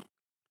painting,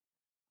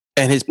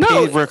 and his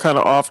paintings were kind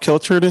of off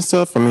kiltered and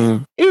stuff? I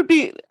mean, it would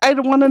be.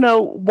 I'd want to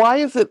know, why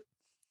is it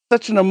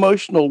such an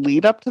emotional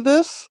lead up to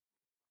this?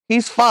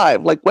 He's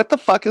 5. Like, what the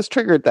fuck has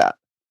triggered that?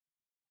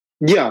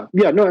 Yeah,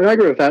 no, and I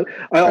agree with that.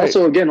 I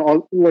also, again,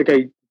 like,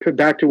 I put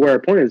back to where I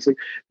pointed. It's like,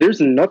 there's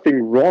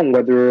nothing wrong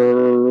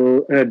whether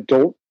an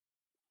adult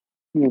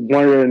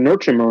wanted to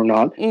nurture him or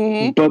not.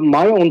 But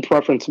my own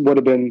preference would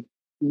have been,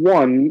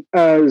 one,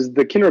 as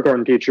the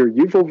kindergarten teacher,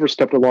 you've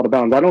overstepped a lot of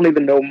bounds. I don't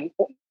even know.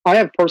 I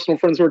have personal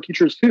friends who are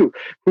teachers too,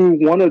 who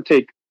want to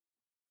take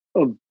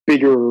a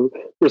bigger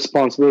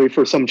responsibility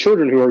for some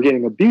children who are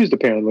getting abused,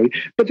 apparently,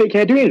 but they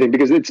can't do anything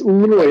because it's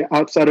literally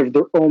outside of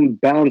their own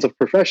bounds of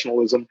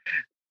professionalism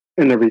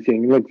and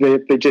everything. Like,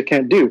 they just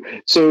can't do.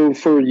 So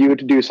for you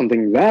to do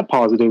something that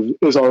positive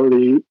is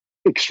already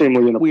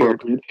extremely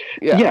inappropriate.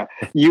 Yeah.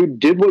 You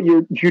did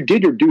you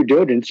did your due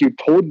diligence. You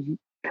told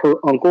her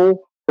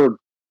uncle, her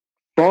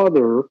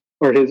father,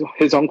 or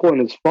his uncle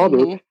and his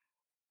father,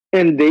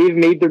 and they've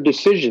made their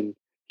decision.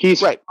 He's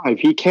 5.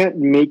 He can't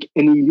make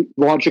any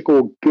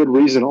logical good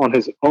reason on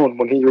his own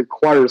when he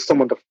requires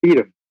someone to feed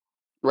him.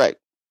 Right.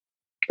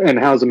 And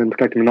house him and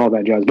protect him and all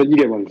that jazz. But you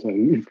get what I'm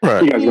saying.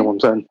 Right. You guys get what I'm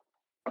saying.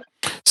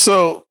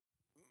 So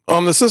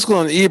on the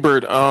Siskel and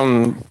Ebert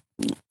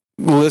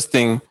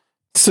listing,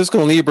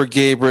 Siskel and Ebert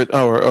gave it,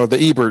 or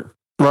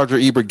Roger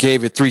Ebert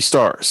gave it 3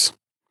 stars.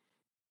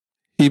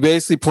 He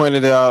basically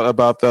pointed out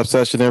about the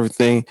obsession and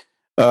everything.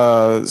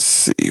 Let's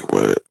see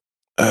what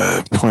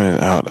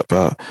pointed out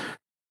about.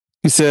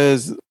 He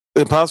says,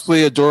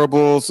 impossibly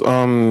adorable,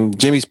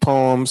 Jimmy's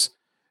poems,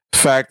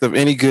 fact of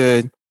any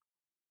good.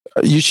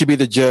 You should be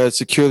the judge,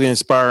 securely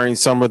inspiring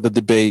some of the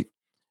debate.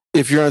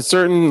 If you're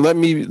uncertain, let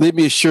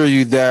me assure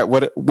you that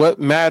what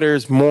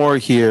matters more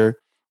here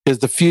is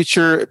the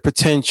future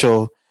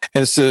potential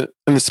and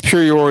the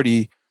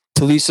superiority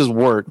to Lisa's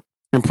work,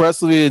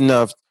 impressively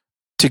enough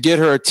to get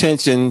her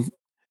attention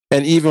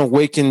and even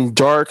awaken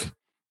dark,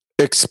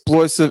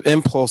 explosive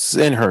impulses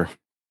in her.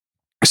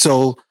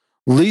 So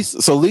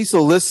Lisa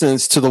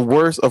listens to the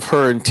worst of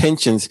her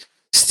intentions,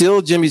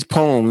 steals Jimmy's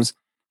poems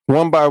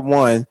one by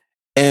one,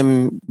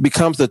 and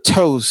becomes the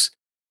toast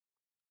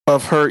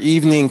of her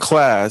evening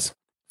class,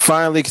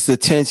 finally gets the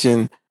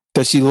attention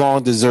that she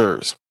long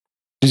deserves.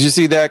 Did you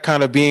see that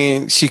kind of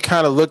being? She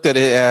kind of looked at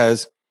it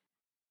as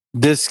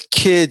this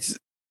kid's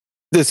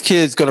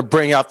going to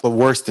bring out the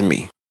worst in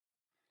me.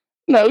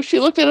 No, she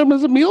looked at him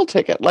as a meal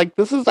ticket. Like,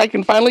 I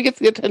can finally get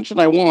the attention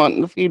I want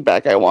and the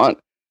feedback I want.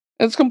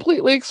 And it's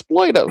completely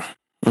exploitive.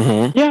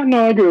 Mm-hmm. Yeah,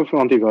 no, I agree with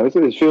Auntie guys.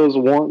 It feels,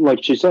 one,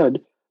 like she said,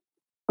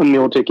 a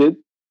meal ticket.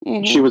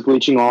 Mm-hmm. She was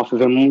leeching off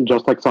of him,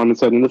 just like Simon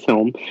said in the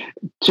film.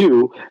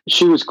 2,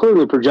 she was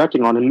clearly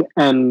projecting on him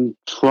and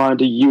trying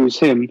to use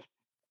him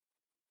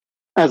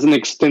as an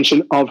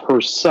extension of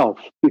herself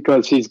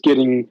because he's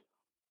getting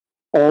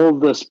all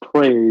this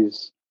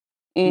praise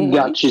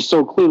that she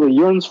so clearly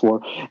yearns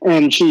for.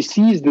 And she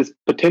sees this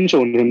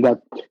potential in him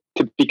that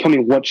to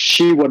becoming what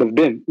she would have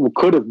been, or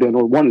could have been,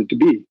 or wanted to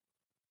be.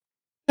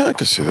 Yeah, I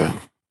can see that.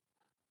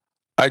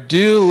 I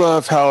do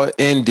love how it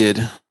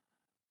ended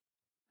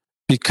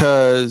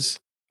because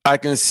I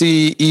can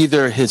see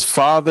either his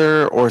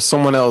father or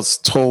someone else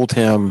told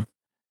him,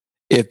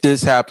 if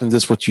this happens,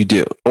 this is what you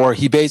do. Or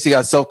he basically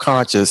got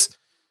self-conscious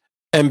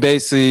and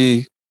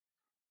basically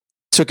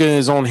took it in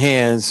his own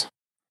hands.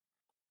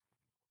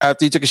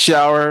 After he took a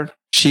shower,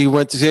 she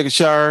went to take a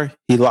shower,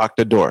 he locked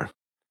the door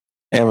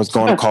and was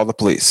going to call the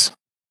police.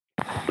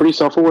 Pretty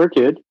self-aware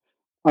kid.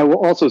 I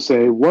will also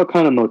say, what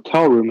kind of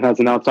motel room has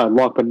an outside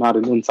lock but not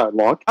an inside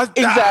lock?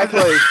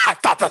 Exactly. I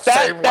thought the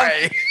same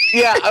way.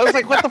 Yeah, I was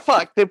like, what the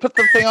fuck? They put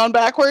the thing on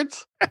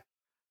backwards?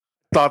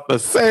 Thought the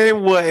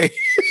same way.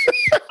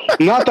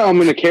 Not that I'm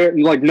going to care,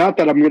 like, not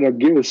that I'm going to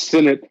give a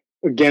Senate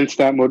against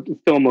that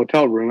film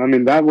motel room. I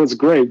mean, that was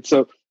great.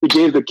 So he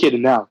gave the kid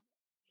an out.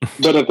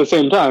 But at the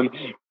same time,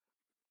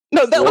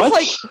 no, that was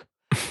like,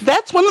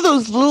 that's one of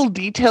those little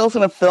details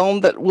in a film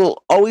that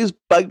will always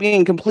bug me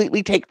and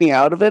completely take me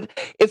out of it.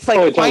 It's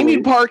like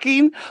finding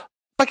parking.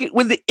 Like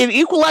in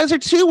Equalizer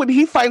 2, when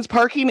he finds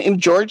parking in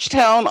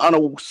Georgetown on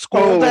a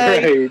school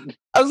day, right.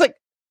 I was like,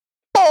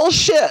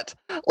 bullshit.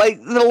 Like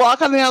the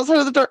lock on the outside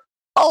of the door,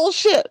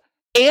 bullshit.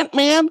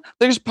 Ant-Man,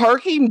 there's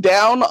parking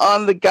down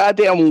on the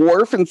goddamn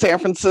wharf in San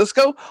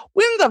Francisco.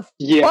 When the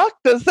fuck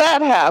does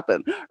that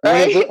happen? Right? When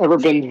has it ever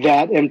been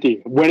that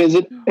empty? When has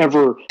it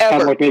ever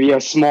had like maybe a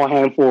small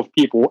handful of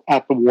people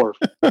at the wharf?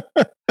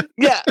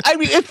 Yeah, I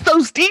mean, it's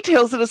those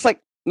details that it's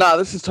like, nah,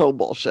 this is total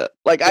bullshit.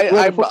 Like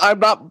I'm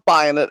not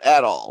buying it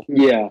at all.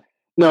 Yeah.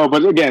 No,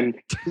 but again,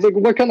 like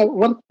what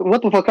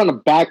the fuck kind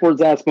of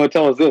backwards ass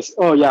motel is this?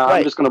 Oh yeah, right.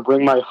 I'm just gonna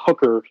bring my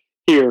hooker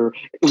here,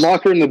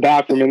 lock her in the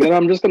bathroom, and then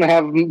I'm just gonna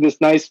have this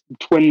nice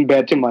twin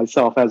bed to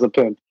myself as a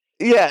pimp.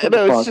 Yeah,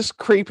 no, it's just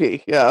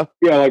creepy. Yeah,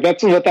 like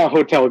that's what that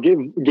hotel gave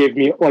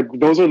me. Like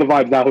those are the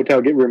vibes that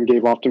hotel room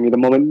gave off to me. The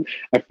moment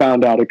I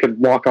found out it could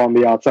walk on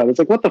the outside, it's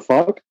like, what the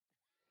fuck?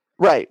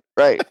 Right.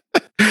 But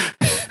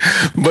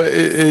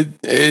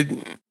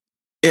it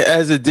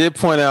as it did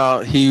point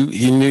out, he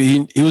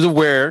knew he was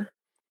aware.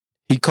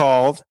 He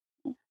called.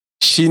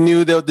 She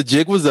knew that the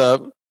jig was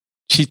up.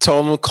 She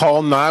told him to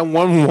call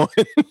 911.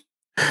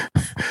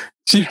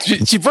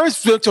 She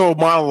first flipped to a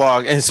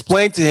monologue and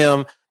explained to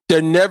him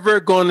they're never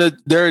gonna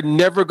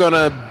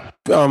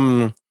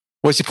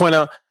what she pointed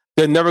out,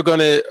 they're never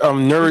gonna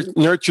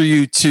nurture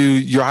you to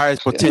your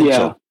highest potential.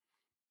 Yeah.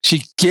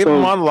 She gave a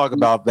monologue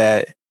about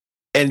that,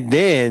 and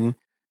then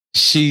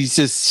she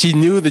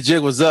knew the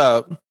jig was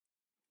up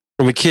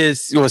when the kid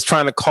was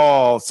trying to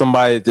call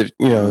somebody that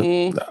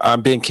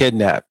I'm being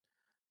kidnapped.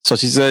 So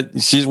she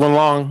said she went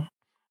along,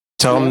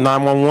 tell them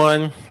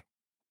 911.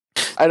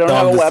 I don't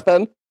have a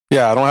weapon.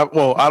 Yeah, I don't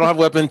have a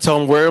weapon. Tell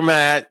them where I'm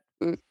at.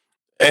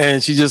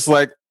 And she just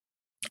like,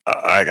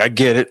 I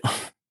get it.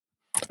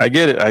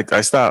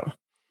 I stop.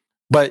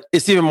 But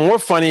it's even more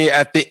funny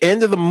at the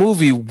end of the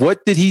movie.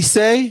 What did he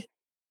say?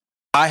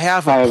 I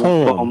have a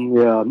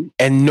poem.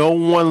 And no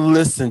one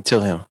listened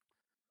to him.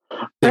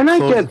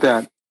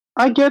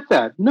 I get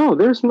that. No,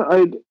 there's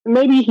no.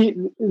 Maybe he.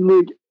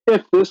 Like,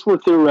 if this were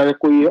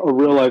theoretically a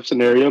real life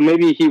scenario,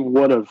 maybe he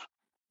would have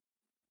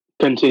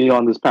continued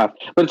on this path.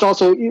 But it's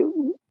also,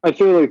 I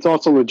feel like it's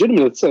also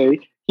legitimate to say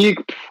he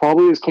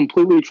probably is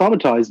completely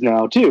traumatized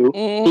now too.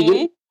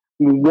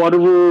 Mm-hmm.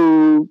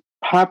 Whatever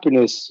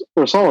happiness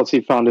or solace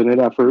he found in it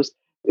at first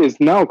is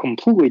now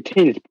completely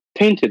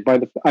painted by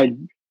the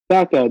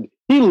fact that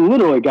he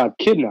literally got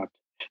kidnapped.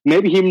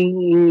 Maybe he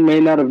may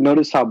not have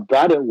noticed how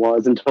bad it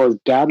was until his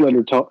dad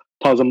later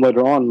tells him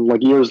later on,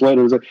 like years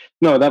later, he's like,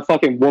 no, that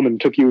fucking woman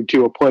took you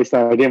to a place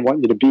that I didn't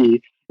want you to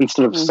be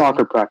instead of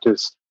soccer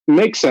practice.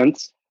 Makes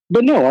sense.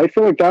 But no, I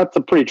feel like that's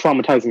a pretty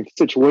traumatizing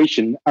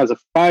situation as a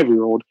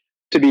 5-year-old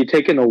to be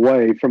taken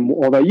away from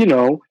all that,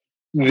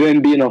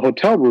 then be in a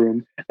hotel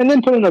room and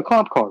then put in a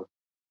cop car.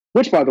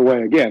 Which, by the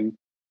way, again,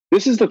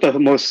 this is the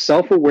most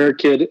self-aware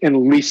kid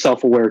and least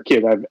self-aware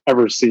kid I've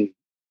ever seen.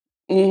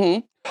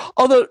 Mm-hmm.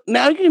 Although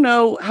now you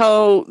know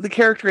how the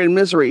character in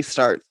Misery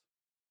starts.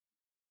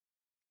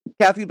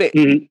 Kathy Bates.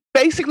 Mm-hmm.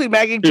 Basically,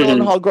 Maggie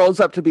Gyllenhaal grows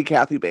up to be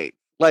Kathy Bates.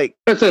 Like,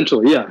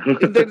 essentially, yeah.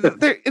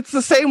 It's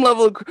the same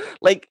level of,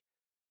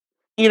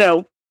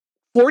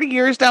 40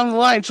 years down the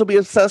line, she'll be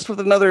obsessed with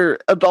another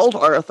adult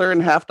Arthur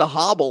and have to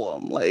hobble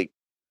him. Like,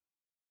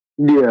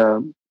 yeah.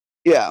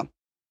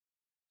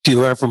 She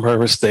learned from her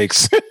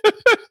mistakes.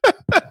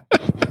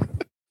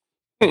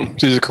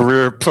 She's a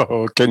career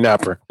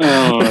kidnapper.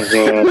 Oh,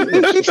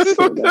 God.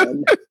 So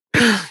bad.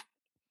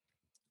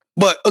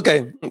 But,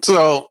 okay,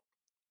 so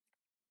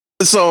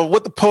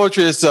with the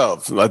poetry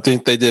itself, I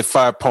think they did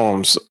 5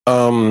 poems.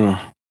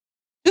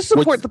 Just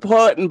support the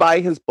poet and buy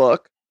his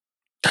book.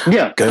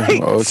 Yeah.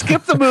 Okay.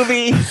 Skip the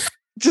movie.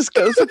 Just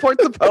go support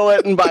the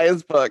poet and buy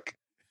his book.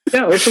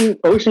 Yeah,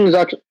 Ocean was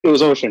actually, it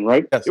was Ocean,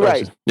 right? Yes,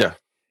 right. Ocean. Yeah.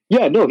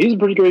 Yeah, no, he's a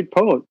pretty great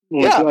poet.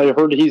 Yeah. I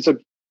heard he's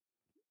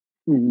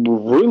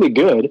really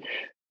good.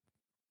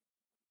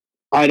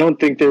 I don't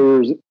think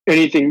there's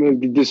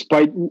anything,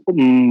 despite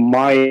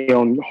my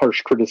own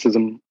harsh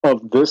criticism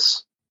of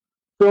this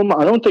film,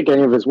 I don't think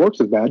any of his works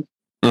is bad.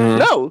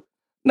 Mm-hmm.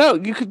 No,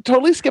 you could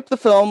totally skip the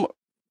film,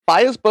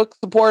 buy his book,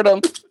 support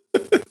him.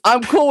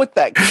 I'm cool with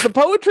that because the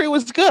poetry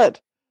was good.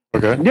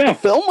 Okay. Yeah. The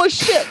film was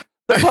shit.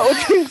 The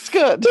poetry is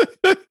good.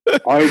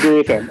 I agree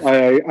with that.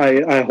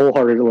 I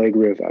wholeheartedly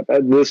agree with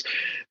that.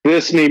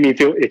 This made me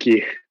feel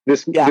icky.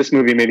 This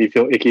movie made me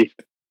feel icky.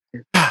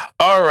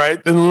 All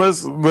right, then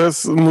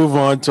let's move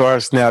on to our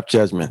snap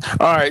judgment.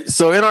 All right,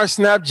 so in our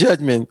snap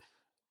judgment,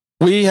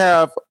 we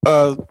have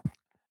a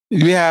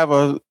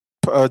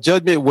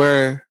judgment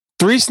where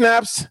 3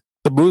 snaps,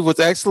 the movie was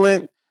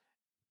excellent,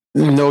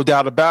 no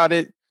doubt about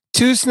it.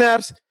 2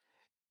 snaps,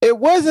 it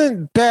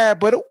wasn't bad,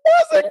 but it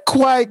wasn't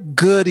quite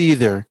good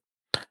either.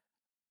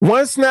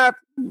 1 snap,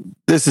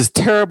 this is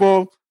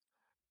terrible.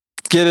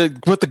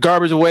 Put the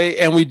garbage away,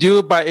 and we do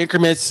it by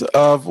increments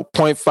of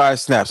 0.5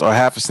 snaps or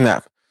half a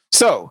snap.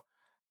 So,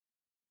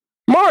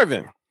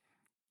 Marvin,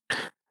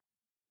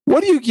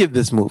 what do you give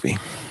this movie?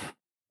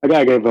 I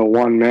gotta give it a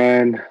 1,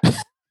 man.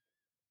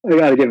 I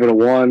gotta give it a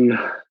 1.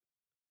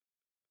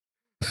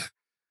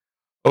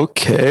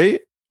 Okay,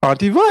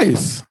 Auntie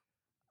Vice.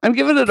 I'm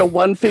giving it a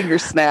 1-finger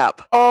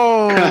snap.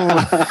 Oh.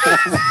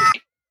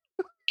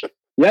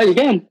 Yeah, you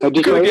can. I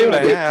just give it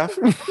a half.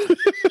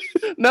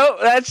 No,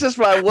 that's just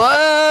my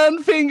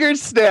 1-finger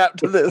snap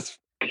to this.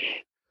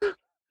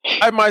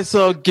 I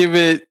myself give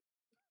it.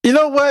 You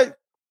know what?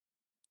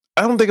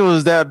 I don't think it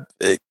was that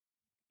big.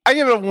 I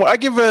give it a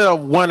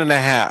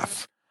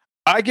 1.5.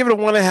 I give it a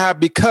 1.5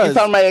 because you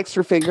found my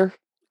extra finger.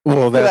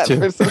 Well, that too.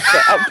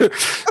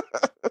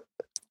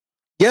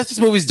 Yes, this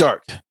movie's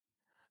dark.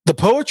 The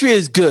poetry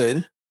is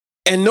good,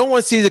 and no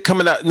one sees it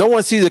coming out. No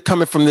one sees it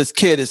coming from this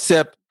kid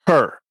except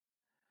her.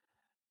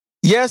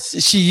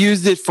 Yes, she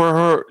used it for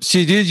her.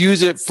 She did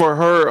use it for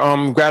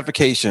her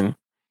gratification,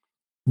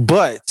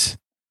 but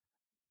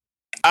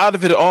out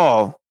of it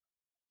all,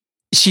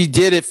 she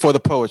did it for the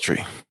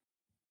poetry.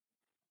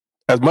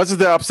 As much as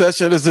the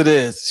obsession as it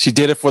is, she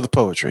did it for the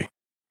poetry.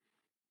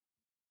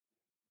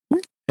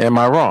 Am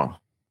I wrong?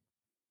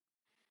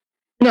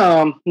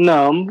 No.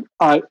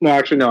 I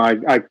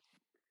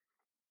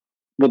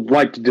would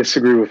like to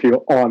disagree with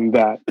you on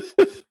that.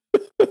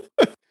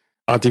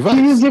 Auntie Vice.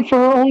 She uses it for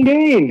her own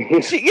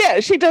gain.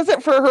 She does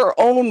it for her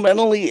own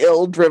mentally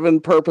ill-driven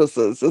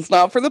purposes. It's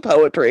not for the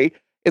poetry.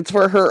 It's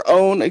for her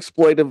own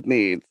exploitive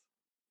needs.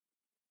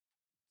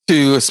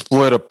 To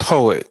exploit a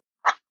poet.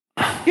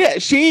 Yeah,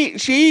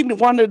 she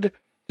wanted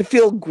to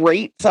feel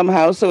great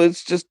somehow, so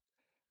it's just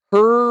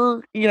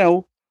her,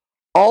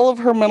 all of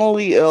her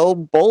mentally ill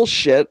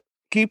bullshit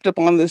heaped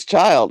upon this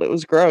child. It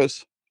was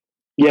gross.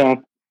 Yeah.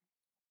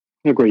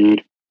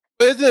 Agreed.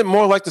 But isn't it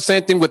more like the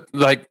same thing with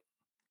like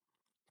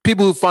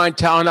people who find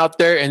talent out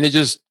there and they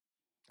just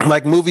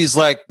like movies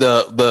like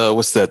the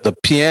what's that? The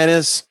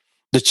Pianist,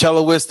 the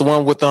Celloist, the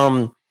one with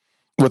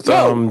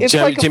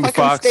Jimmy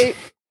Fox.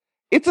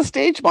 It's a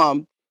stage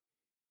mom.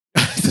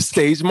 The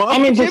stage mom. I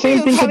mean, the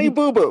same thing. Honey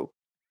Boo Boo.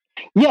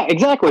 Yeah,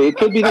 exactly. It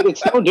could be that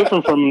it's no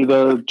different from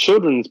the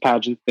children's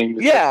pageant thing.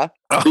 Yeah.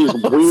 These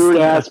weird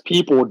ass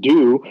people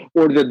do,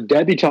 or the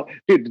debutante.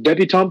 Dude, the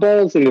debutante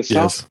balls in the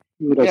South.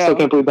 I still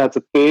can't believe that's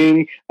a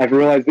thing. I've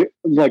realized it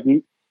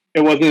wasn't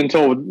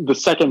until the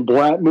second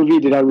Brat movie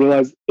did I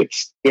realize it's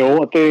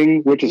still a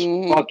thing, which is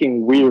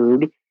fucking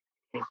weird.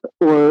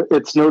 Or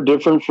it's no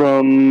different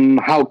from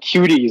how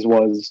Cuties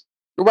was.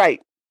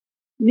 Right.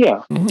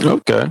 Yeah.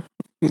 Okay.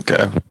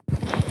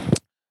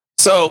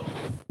 So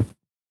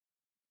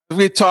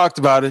we talked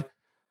about it.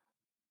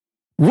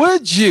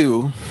 Would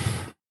you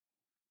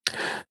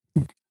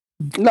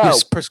No.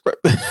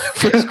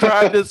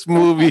 prescribe this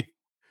movie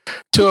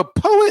to a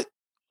poet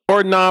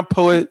or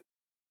non-poet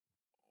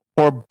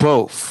or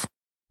both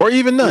or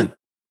even none?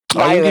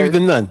 I'll give you the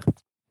none.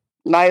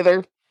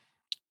 Neither.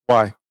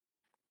 Why?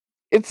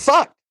 It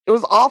sucked. It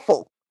was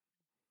awful.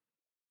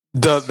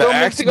 The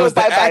acting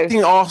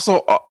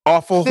also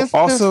awful. This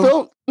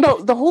film,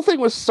 no, the whole thing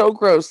was so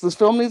gross. This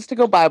film needs to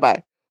go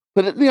bye-bye.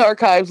 Put it in the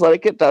archives, let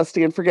it get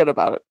dusty, and forget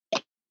about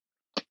it.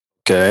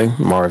 Okay,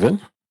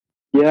 Marvin.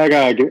 Yeah, I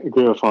gotta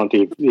agree with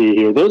Fonty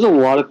here. There's a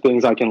lot of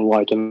things I can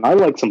like, and I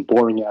like some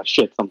boring ass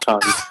shit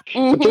sometimes.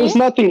 But there's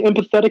nothing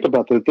empathetic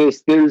about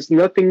this. There's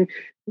nothing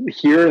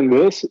here in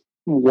this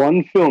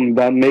one film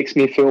that makes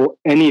me feel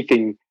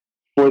anything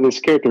for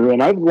this character.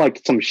 And I've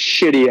liked some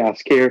shitty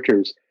ass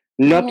characters.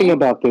 Nothing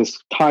about this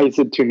ties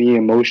it to me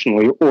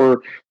emotionally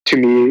or to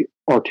me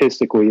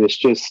artistically. It's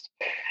just,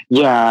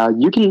 yeah,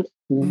 you can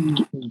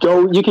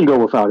go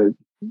without it.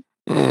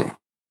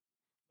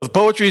 The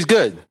poetry is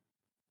good.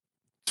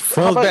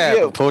 Feels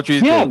bad. But poetry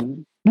is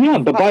good. Yeah,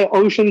 but buy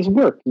Ocean's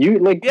work.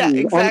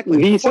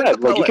 Exactly. He said,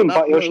 you can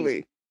buy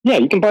Ocean's. Yeah,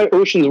 you can buy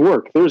Ocean's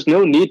work. There's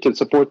no need to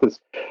support this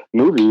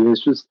movie.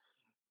 It's just,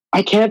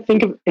 I can't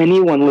think of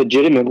anyone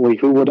legitimately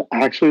who would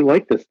actually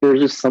like this.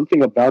 There's just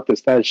something about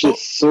this that's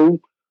just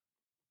so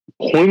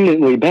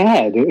poignantly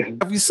bad.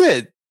 Like you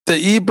said, the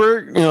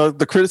Ebert,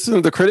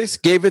 the critics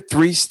gave it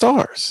 3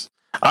 stars.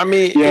 I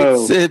mean,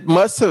 it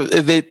must have.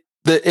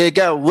 It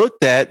got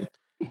looked at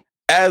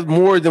as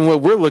more than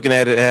what we're looking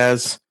at it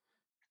as.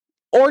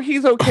 Or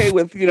he's okay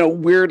with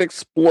weird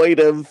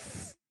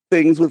exploitive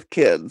things with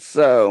kids.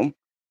 So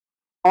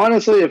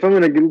honestly, if I'm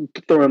going to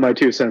throw in my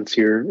 2 cents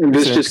here, and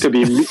this just could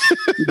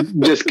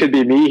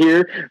be me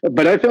here,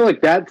 but I feel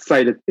like that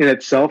site in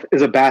itself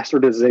is a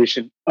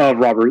bastardization of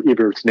Robert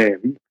Ebert's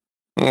name.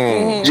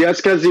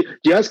 Just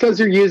because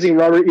you're using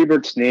Robert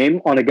Ebert's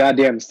name on a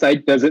goddamn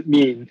site doesn't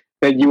mean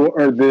that you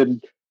are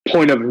the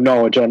point of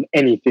knowledge on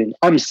anything.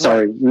 I'm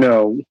sorry,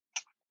 no.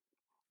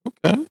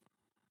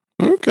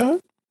 Okay.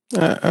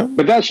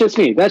 But that's just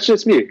me.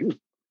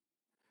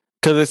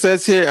 Because it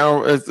says here,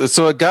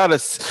 so it got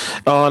us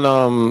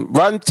on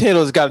Rotten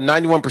Tomatoes. Got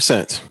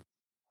 91%.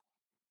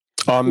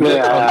 Who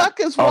the fuck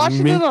is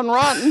watching it on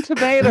Rotten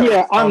Tomatoes?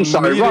 Yeah, I'm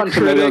sorry. Rotten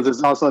Tomatoes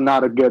is also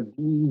not a good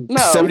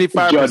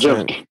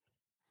 75%.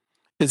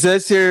 It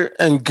says here,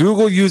 and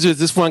Google users,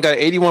 this one got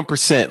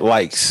 81%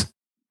 likes.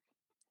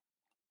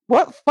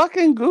 What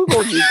fucking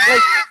Google users?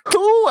 Like,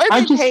 who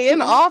are they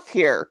paying off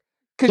here?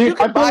 Because you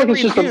can buy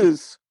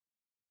reviews.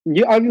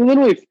 I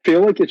literally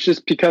feel like it's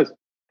just because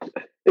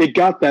it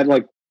got that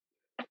like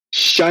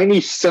shiny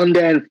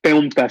Sundance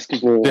Film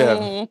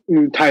Festival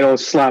title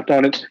slapped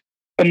on it.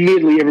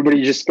 Immediately,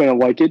 everybody's just going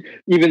to like it,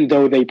 even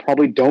though they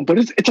probably don't. But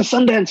it's a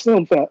Sundance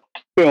film,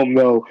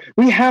 though.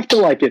 We have to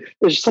like it.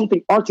 There's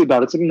something artsy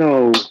about it. It's like,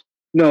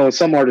 no,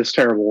 some art is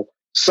terrible.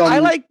 I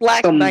like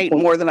Black Knight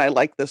more than I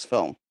like this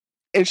film.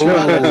 It's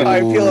not how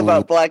I feel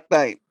about Black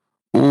Knight.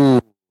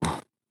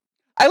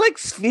 I like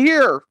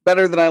Sphere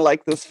better than I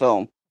like this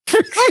film.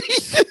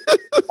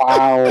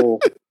 Wow.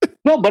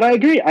 No, but I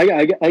agree.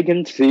 I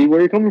can see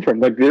where you're coming from.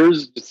 Like,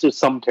 there's just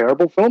some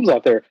terrible films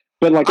out there.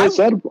 But like I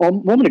said a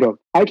moment ago,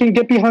 I can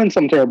get behind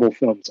some terrible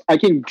films. I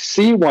can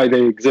see why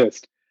they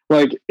exist.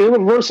 Like,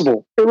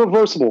 Irreversible.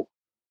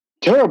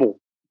 Terrible.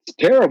 It's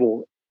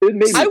terrible.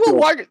 I will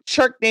watch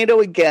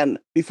Sharknado again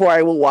before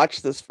I will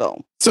watch this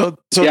film. So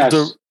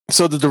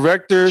the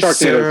director,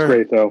 Sharknado's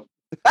great, though.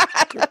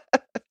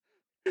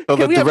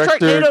 Can we have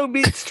Sharknado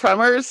meets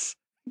Tremors?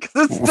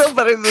 Because it's still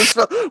better than this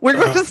film. We're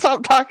going to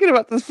stop talking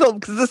about this film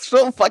because this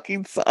film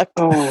fucking sucked.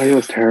 Oh, it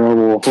was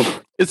terrible.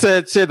 It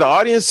said the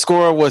audience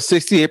score was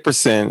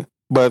 68%,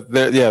 but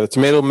the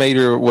tomato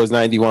meter was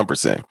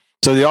 91%.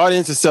 So the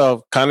audience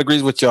itself kind of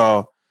agrees with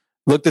y'all.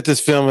 Looked at this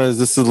film as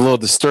this is a little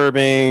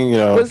disturbing.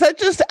 Was that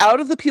just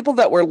out of the people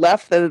that were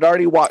left that had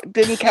already walked?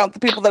 Didn't count the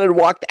people that had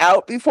walked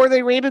out before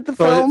they rated the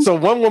film? So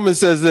one woman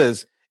says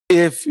this: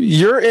 if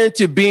you're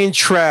into being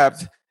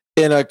trapped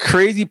in a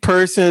crazy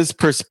person's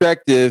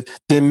perspective,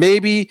 then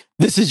maybe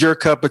this is your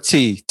cup of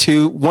tea.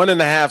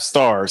 1.5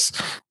 stars.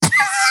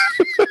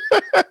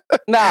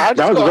 Nah, I'll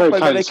just go on my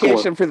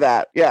medication for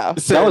that. Yeah,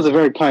 that was a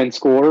very kind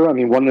score. I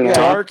mean, 1.5.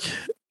 Dark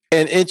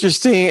and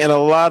interesting, and a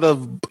lot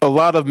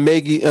of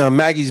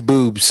Maggie's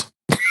boobs.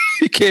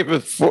 He gave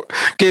it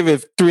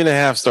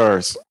 3.5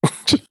 stars.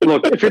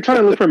 Look, if you're trying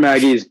to look for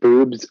Maggie's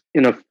boobs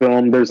in a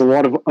film, there's a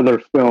lot of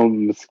other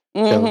films.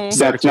 Mm-hmm.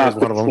 That's not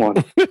one of them.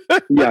 One.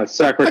 Yeah,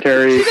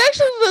 Secretary. She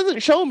actually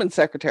doesn't show him in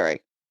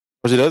Secretary.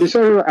 Oh, she does? She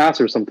shows her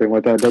ass or something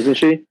like that, doesn't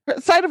she?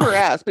 Side of her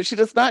ass, but she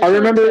does not. I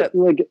remember that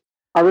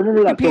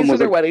film was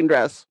her wedding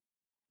dress.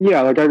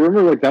 Yeah, like I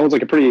remember, like that was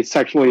like a pretty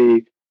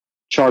sexually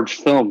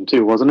charged film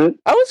too, wasn't it?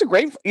 Oh, it was a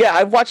great. Yeah,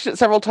 I've watched it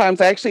several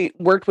times. I actually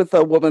worked with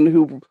a woman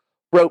who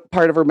wrote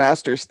part of her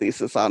master's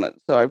thesis on it,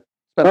 so I've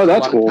spent a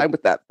lot of time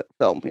with that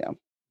film. Yeah.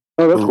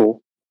 Oh, that's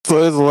cool.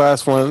 So here's the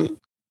last one.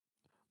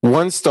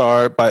 1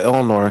 star by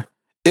Eleanor.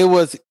 It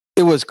was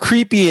it was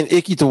creepy and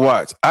icky to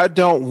watch. I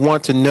don't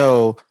want to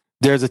know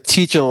there's a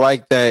teacher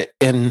like that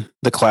in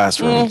the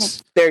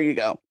classrooms. There you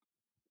go.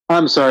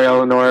 I'm sorry,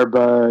 Eleanor,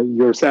 but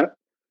you're set.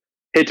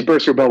 Hate to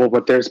burst your bubble,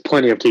 but there's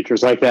plenty of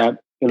teachers like that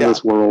in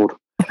this world.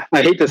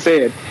 I hate to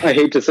say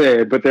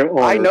it, but there are.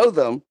 I know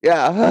them.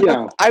 Yeah.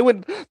 Yeah.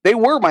 They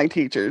were my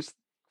teachers.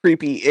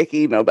 Creepy,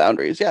 icky, no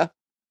boundaries. Yeah.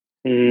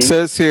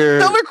 Says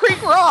here, Silver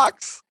Creek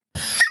rocks.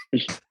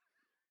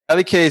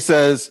 Ellie K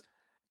says,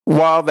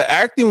 while the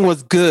acting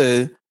was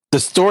good, the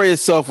story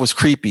itself was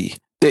creepy.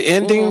 The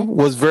ending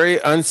was very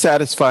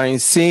unsatisfying,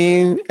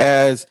 seeing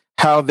as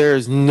how there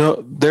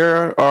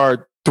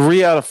are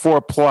 3 out of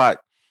 4 plot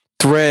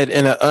thread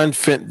in that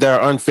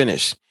are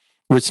unfinished,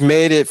 which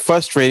made it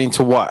frustrating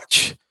to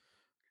watch.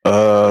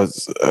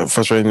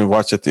 Frustrating to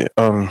watch.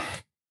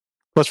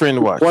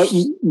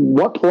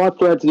 What plot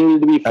threads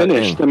needed to be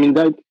finished? I mean,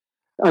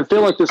 I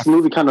feel like this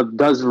movie kind of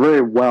does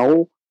very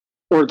well,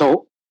 or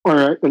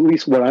at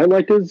least what I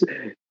liked is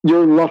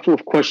you're left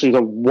with questions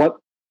of what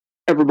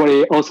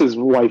everybody else's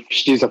life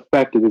she's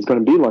affected is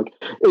going to be like.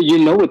 You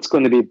know it's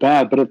going to be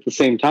bad, but at the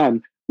same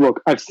time,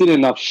 look, I've seen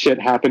enough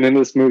shit happen in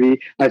this movie.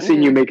 I've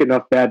seen you make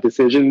enough bad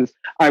decisions.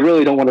 I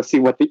really don't want to see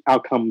what the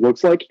outcome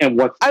looks like and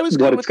what it's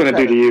going to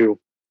do to you.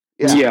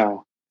 Yeah.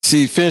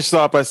 She finished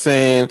off by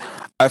saying,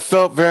 I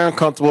felt very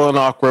uncomfortable and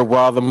awkward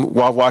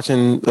while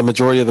watching the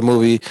majority of the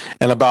movie,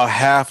 and about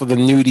half of the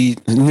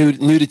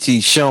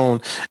nudity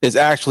shown is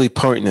actually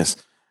pointless.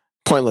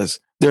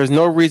 There's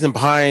no reason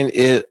behind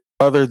it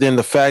other than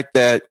the fact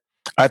that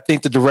I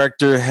think the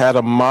director had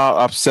a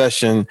mild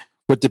obsession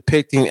with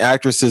depicting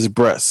actresses'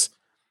 breasts.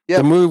 Yep.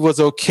 The movie was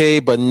okay,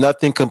 but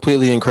nothing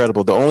completely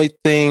incredible. The only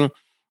thing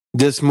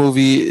this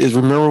movie is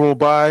memorable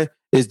by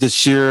is the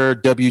sheer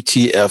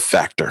WTF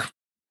factor.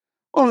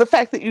 Well, the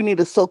fact that you need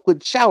a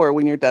Silkwood shower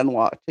when you're done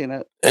watching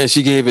it. And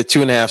she gave it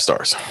 2.5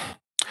 stars.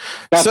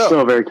 That's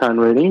still a very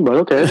kind rating, but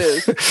okay. It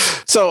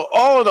is. So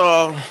all in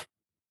all,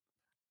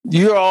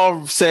 you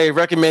all say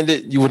recommend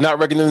it. You would not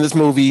recommend this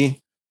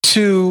movie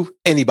to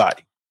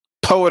anybody,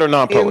 poet or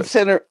non-poet.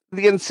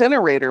 The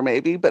incinerator,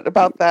 maybe, but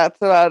that's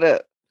about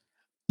it.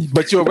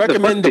 But you'll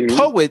recommend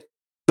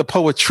the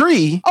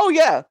poetry. Oh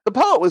yeah, the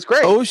poet was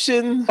great.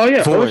 Ocean. Oh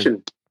yeah, Void.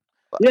 Ocean.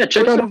 Yeah,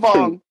 check out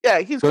Vuong.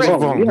 Yeah, he's great.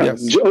 Vuong,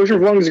 yes. Ocean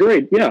Vuong is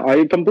great. Yeah,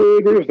 I completely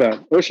agree with that.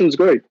 Ocean's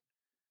great.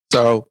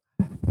 So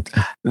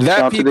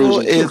that people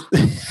is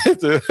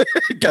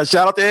got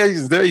shout out to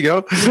Asians. There you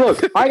go.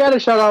 Look, I got to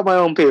shout out my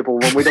own people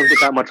when we don't get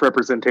that much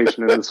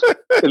representation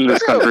in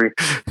this country.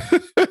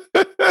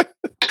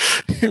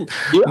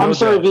 I'm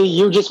sorry, V.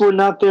 You just were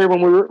not there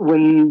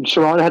when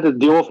Sharon had to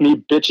deal with me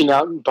bitching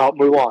out about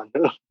Mulan.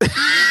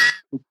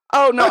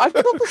 Oh no, I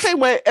felt the same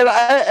way, and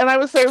I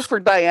was there for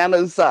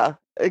Diana's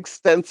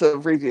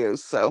extensive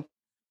reviews. So,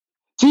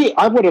 see,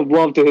 I would have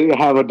loved to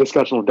have a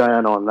discussion with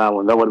Diana on that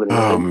one. That would have been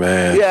amazing.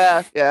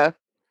 Man, yeah.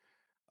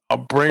 I'll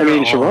bring. I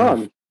mean,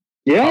 Sharon.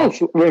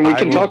 Yes, we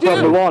can talk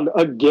about Mulan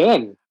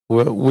again.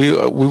 Well, we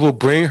will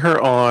bring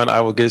her on. I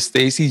will get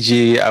Stacey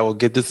G. I will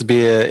get this to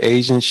be an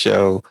Asian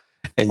show,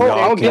 and y'all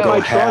I'll can go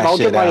hash I'll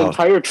get my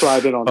entire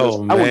tribe in on this.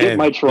 I will get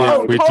my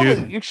tribe.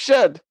 You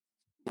should.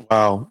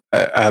 Wow.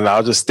 And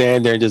I'll just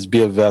stand there and just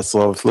be a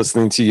vessel of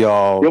listening to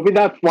y'all. You'll be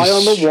that fly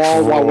on the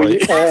wall while we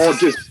all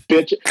just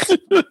bitch.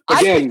 Again,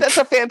 I think that's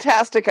a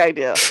fantastic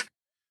idea.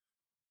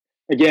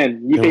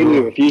 Again, hey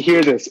Lou, if you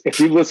hear this, if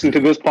you listen to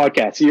this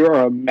podcast, you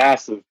are a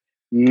massive,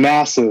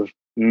 massive,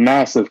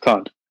 massive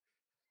cunt.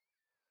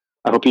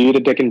 I hope you eat a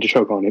dick and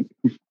choke on it.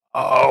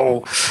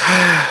 Oh.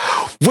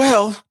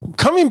 Well,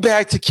 coming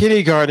back to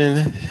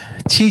kindergarten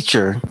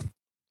teacher.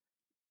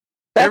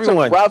 That's a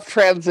rough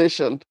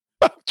transition.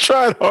 I'm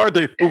trying hard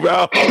to move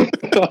out.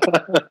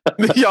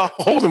 Y'all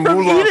holding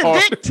Mulan eat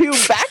a dick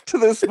to back to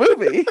this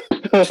movie,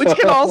 which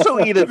can also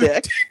eat a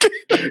dick.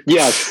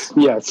 Yes.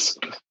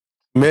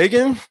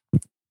 Megan,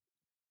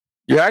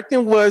 your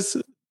acting was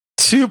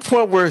to the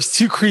point where it's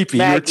too creepy.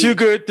 You were too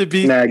good to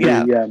be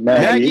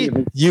Maggie.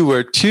 You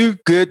were too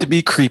good to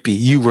be creepy.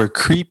 You were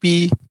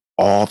creepy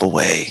all the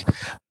way.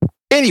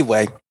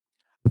 Anyway,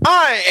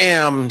 I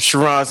am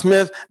Sharon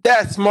Smith.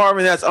 That's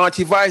Marvin. That's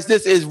Auntie Vice.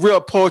 This is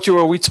Real Poetry,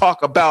 where we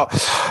talk about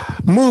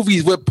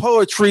movies with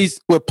poetries,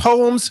 with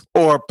poems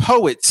or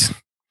poets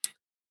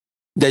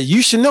that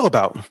you should know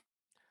about.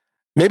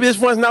 Maybe this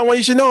one's not one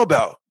you should know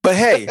about, but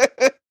hey,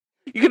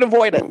 you can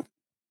avoid it.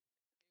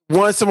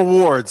 Won some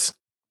awards.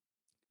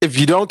 If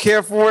you don't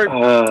care for it,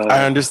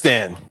 I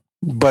understand.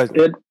 But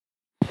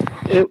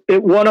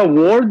it won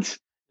awards.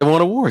 It won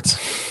awards.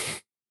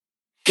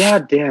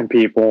 God damn,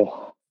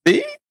 people.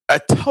 See? I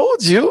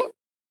told you.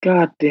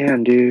 God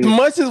damn, dude. As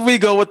much as we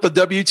go with the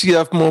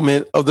WTF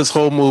moment of this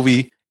whole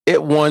movie,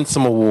 it won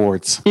some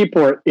awards.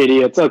 People are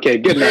idiots. Okay,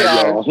 good night,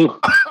 y'all.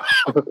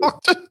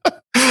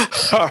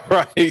 All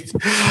right. See,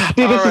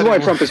 this is why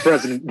Trump is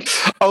president.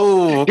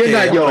 Oh, okay. Good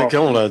night, y'all. I'm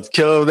gonna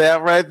kill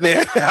that right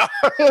there.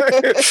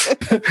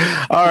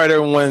 All right,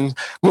 everyone.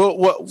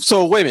 Well,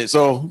 so wait a minute.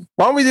 So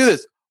why don't we do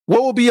this?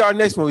 what will be our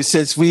next movie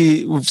since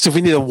we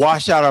need to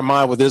wash out our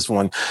mind with this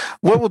one?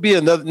 What will be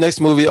another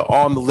next movie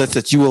on the list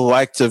that you would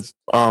like to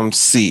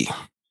see?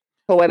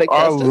 Poetic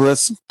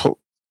Justice.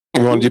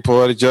 You want to do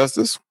Poetic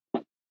Justice?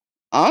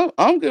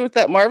 I'm good with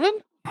that, Marvin.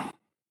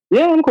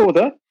 Yeah, I'm cool with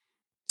that.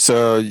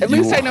 So at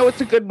least I know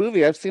it's a good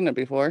movie. I've seen it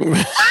before.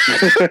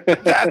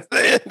 That's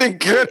the ending.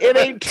 Good. It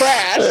ain't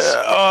trash.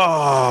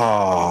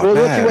 Well,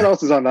 let's see what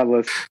else is on that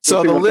list.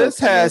 So the list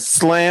has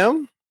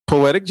Slam,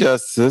 Poetic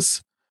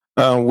Justice,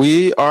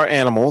 We Are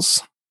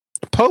Animals,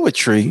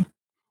 Poetry,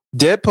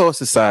 Dead Poet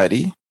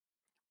Society,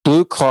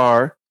 Blue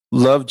Car,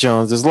 Love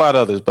Jones. There's a lot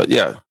of others, but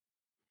yeah.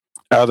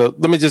 Out of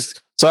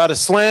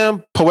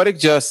Slam, Poetic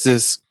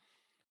Justice,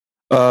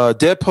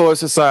 Dead Poet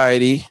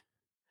Society,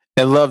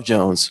 and Love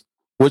Jones,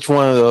 which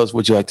one of those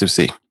would you like to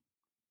see?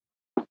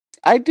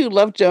 I do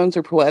Love Jones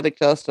or Poetic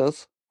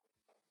Justice.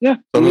 Yeah.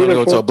 So I'm gonna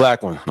go to a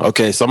black one.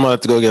 Okay, so I'm gonna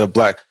have to go get a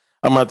black.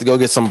 I'm gonna have to go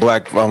get some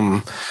black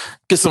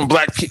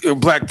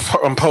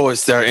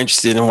poets that are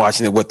interested in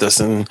watching it with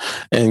us and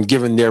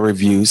giving their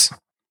reviews.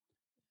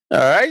 All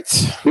right.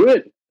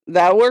 Good.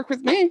 That'll work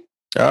with me.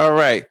 All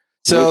right.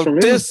 So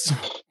this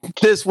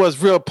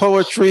was Real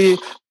Poetry.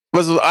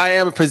 I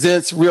Am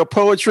presents Real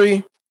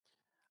Poetry.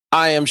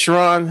 I am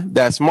Sharon.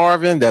 That's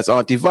Marvin. That's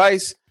Auntie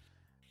Vice.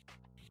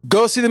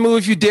 Go see the movie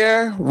if you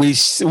dare. We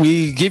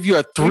give you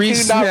a 3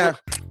 snap.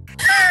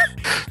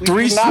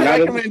 We do not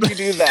recommend you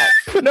do that.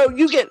 No,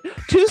 you get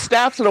 2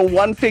 snaps and a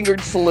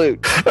 1-fingered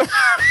salute.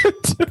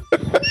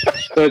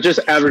 So it just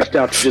averaged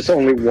out to just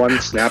only 1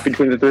 snap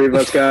between the 3 of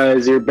us,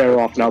 guys. You're better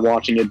off not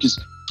watching it. Just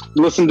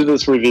listen to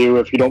this review.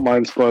 If you don't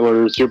mind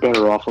spoilers, you're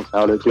better off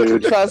without it,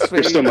 dude. Trust me.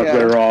 You're so much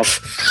better off.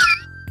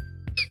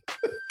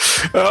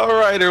 All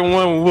right,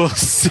 everyone. We'll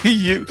see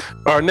you.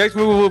 Our next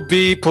movie will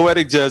be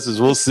Poetic Justice.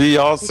 We'll see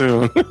y'all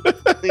soon.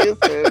 See you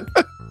soon.